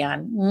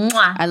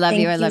 Mwah. I love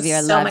you. I love you.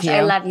 I love you.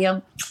 I love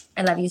you.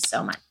 I love you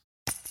so much.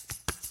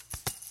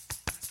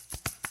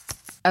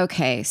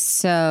 Okay,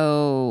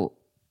 so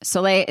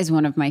Soleil is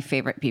one of my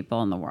favorite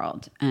people in the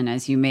world. And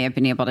as you may have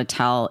been able to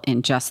tell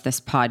in just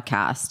this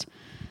podcast,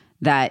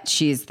 that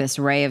she's this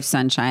ray of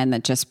sunshine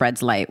that just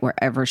spreads light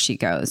wherever she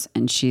goes.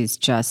 And she's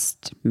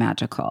just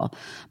magical.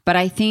 But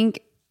I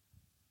think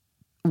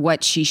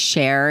what she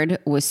shared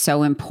was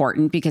so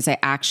important because I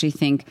actually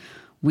think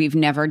we've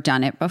never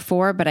done it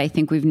before, but I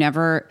think we've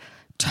never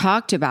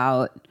talked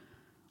about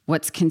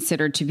what's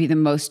considered to be the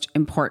most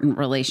important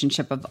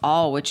relationship of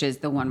all, which is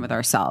the one with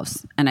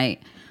ourselves. And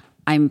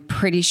I'm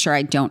pretty sure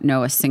I don't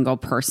know a single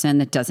person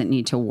that doesn't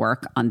need to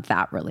work on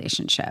that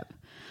relationship.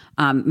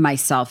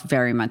 Myself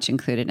very much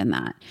included in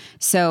that.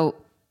 So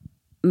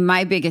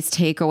my biggest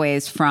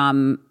takeaways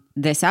from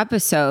this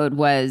episode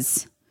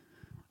was,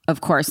 of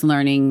course,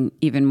 learning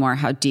even more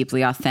how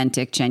deeply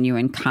authentic,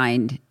 genuine,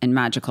 kind, and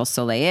magical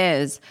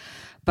Soleil is.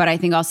 But I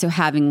think also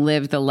having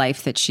lived the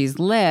life that she's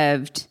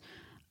lived,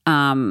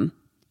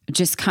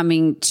 just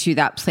coming to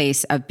that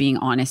place of being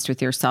honest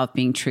with yourself,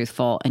 being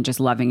truthful, and just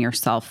loving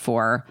yourself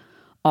for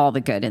all the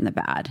good and the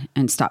bad,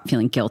 and stop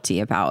feeling guilty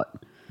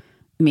about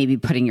maybe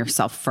putting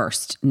yourself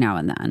first now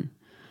and then.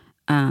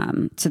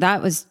 So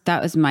that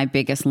was my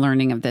biggest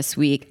learning of this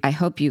week. I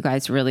hope you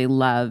guys really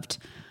loved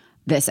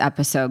this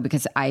episode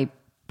because I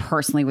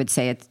personally would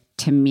say it's,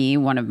 to me,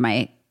 one of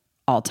my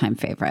all-time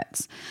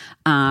favorites.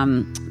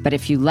 But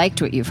if you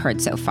liked what you've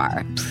heard so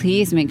far,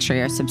 please make sure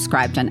you're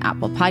subscribed on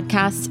Apple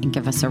Podcasts and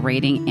give us a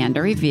rating and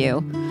a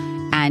review,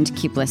 and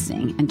keep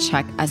listening, and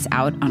check us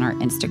out on our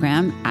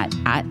Instagram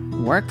at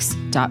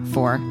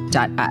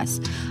works.for.us.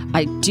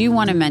 I do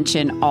want to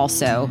mention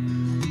also,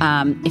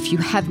 if you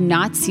have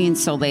not seen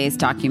Soleil's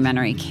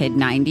documentary Kid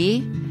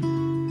 90,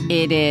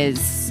 it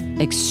is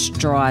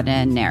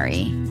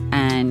extraordinary.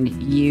 And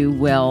you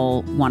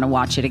will want to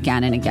watch it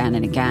again and again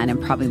and again,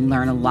 and probably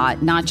learn a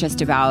lot, not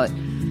just about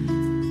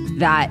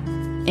that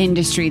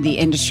industry, the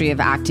industry of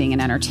acting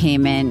and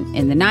entertainment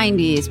in the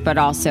 90s, but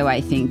also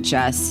I think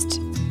just,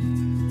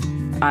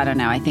 I don't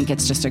know, I think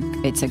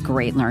it's a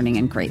great learning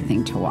and great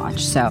thing to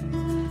watch. So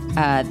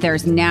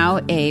there's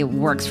now a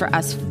Works for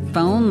Us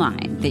phone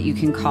line. that you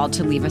can call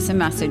to leave us a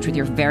message with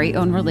your very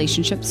own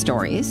relationship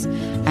stories.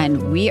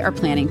 And we are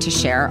planning to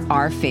share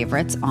our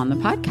favorites on the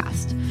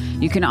podcast.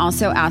 You can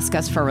also ask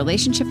us for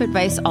relationship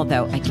advice,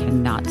 although I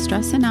cannot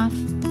stress enough,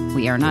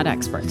 we are not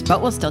experts,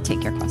 but we'll still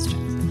take your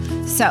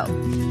questions. So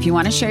if you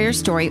want to share your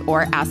story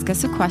or ask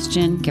us a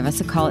question, give us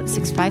a call at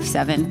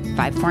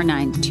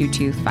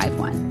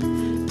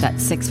 657-549-2251.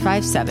 That's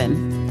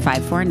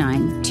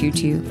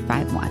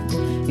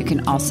 657-549-2251. You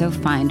can also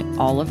find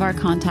all of our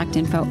contact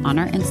info on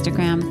our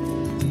Instagram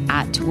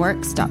at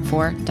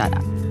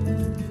works.for.up.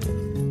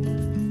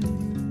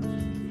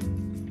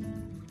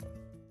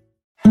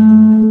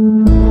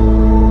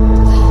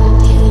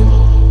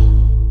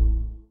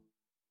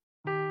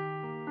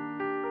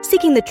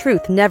 Seeking the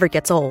truth never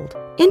gets old.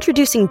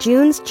 Introducing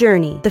June's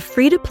Journey, the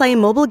free-to-play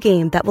mobile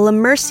game that will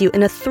immerse you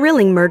in a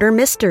thrilling murder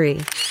mystery.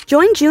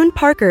 Join June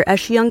Parker as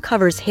she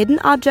uncovers hidden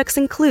objects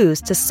and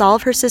clues to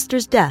solve her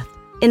sister's death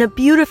in a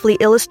beautifully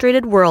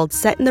illustrated world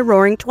set in the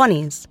Roaring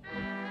 '20s.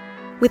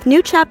 With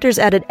new chapters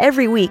added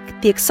every week,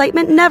 the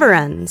excitement never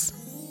ends.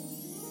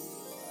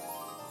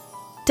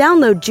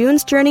 Download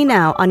June's Journey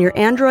now on your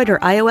Android or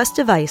iOS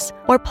device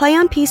or play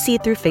on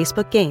PC through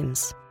Facebook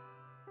Games.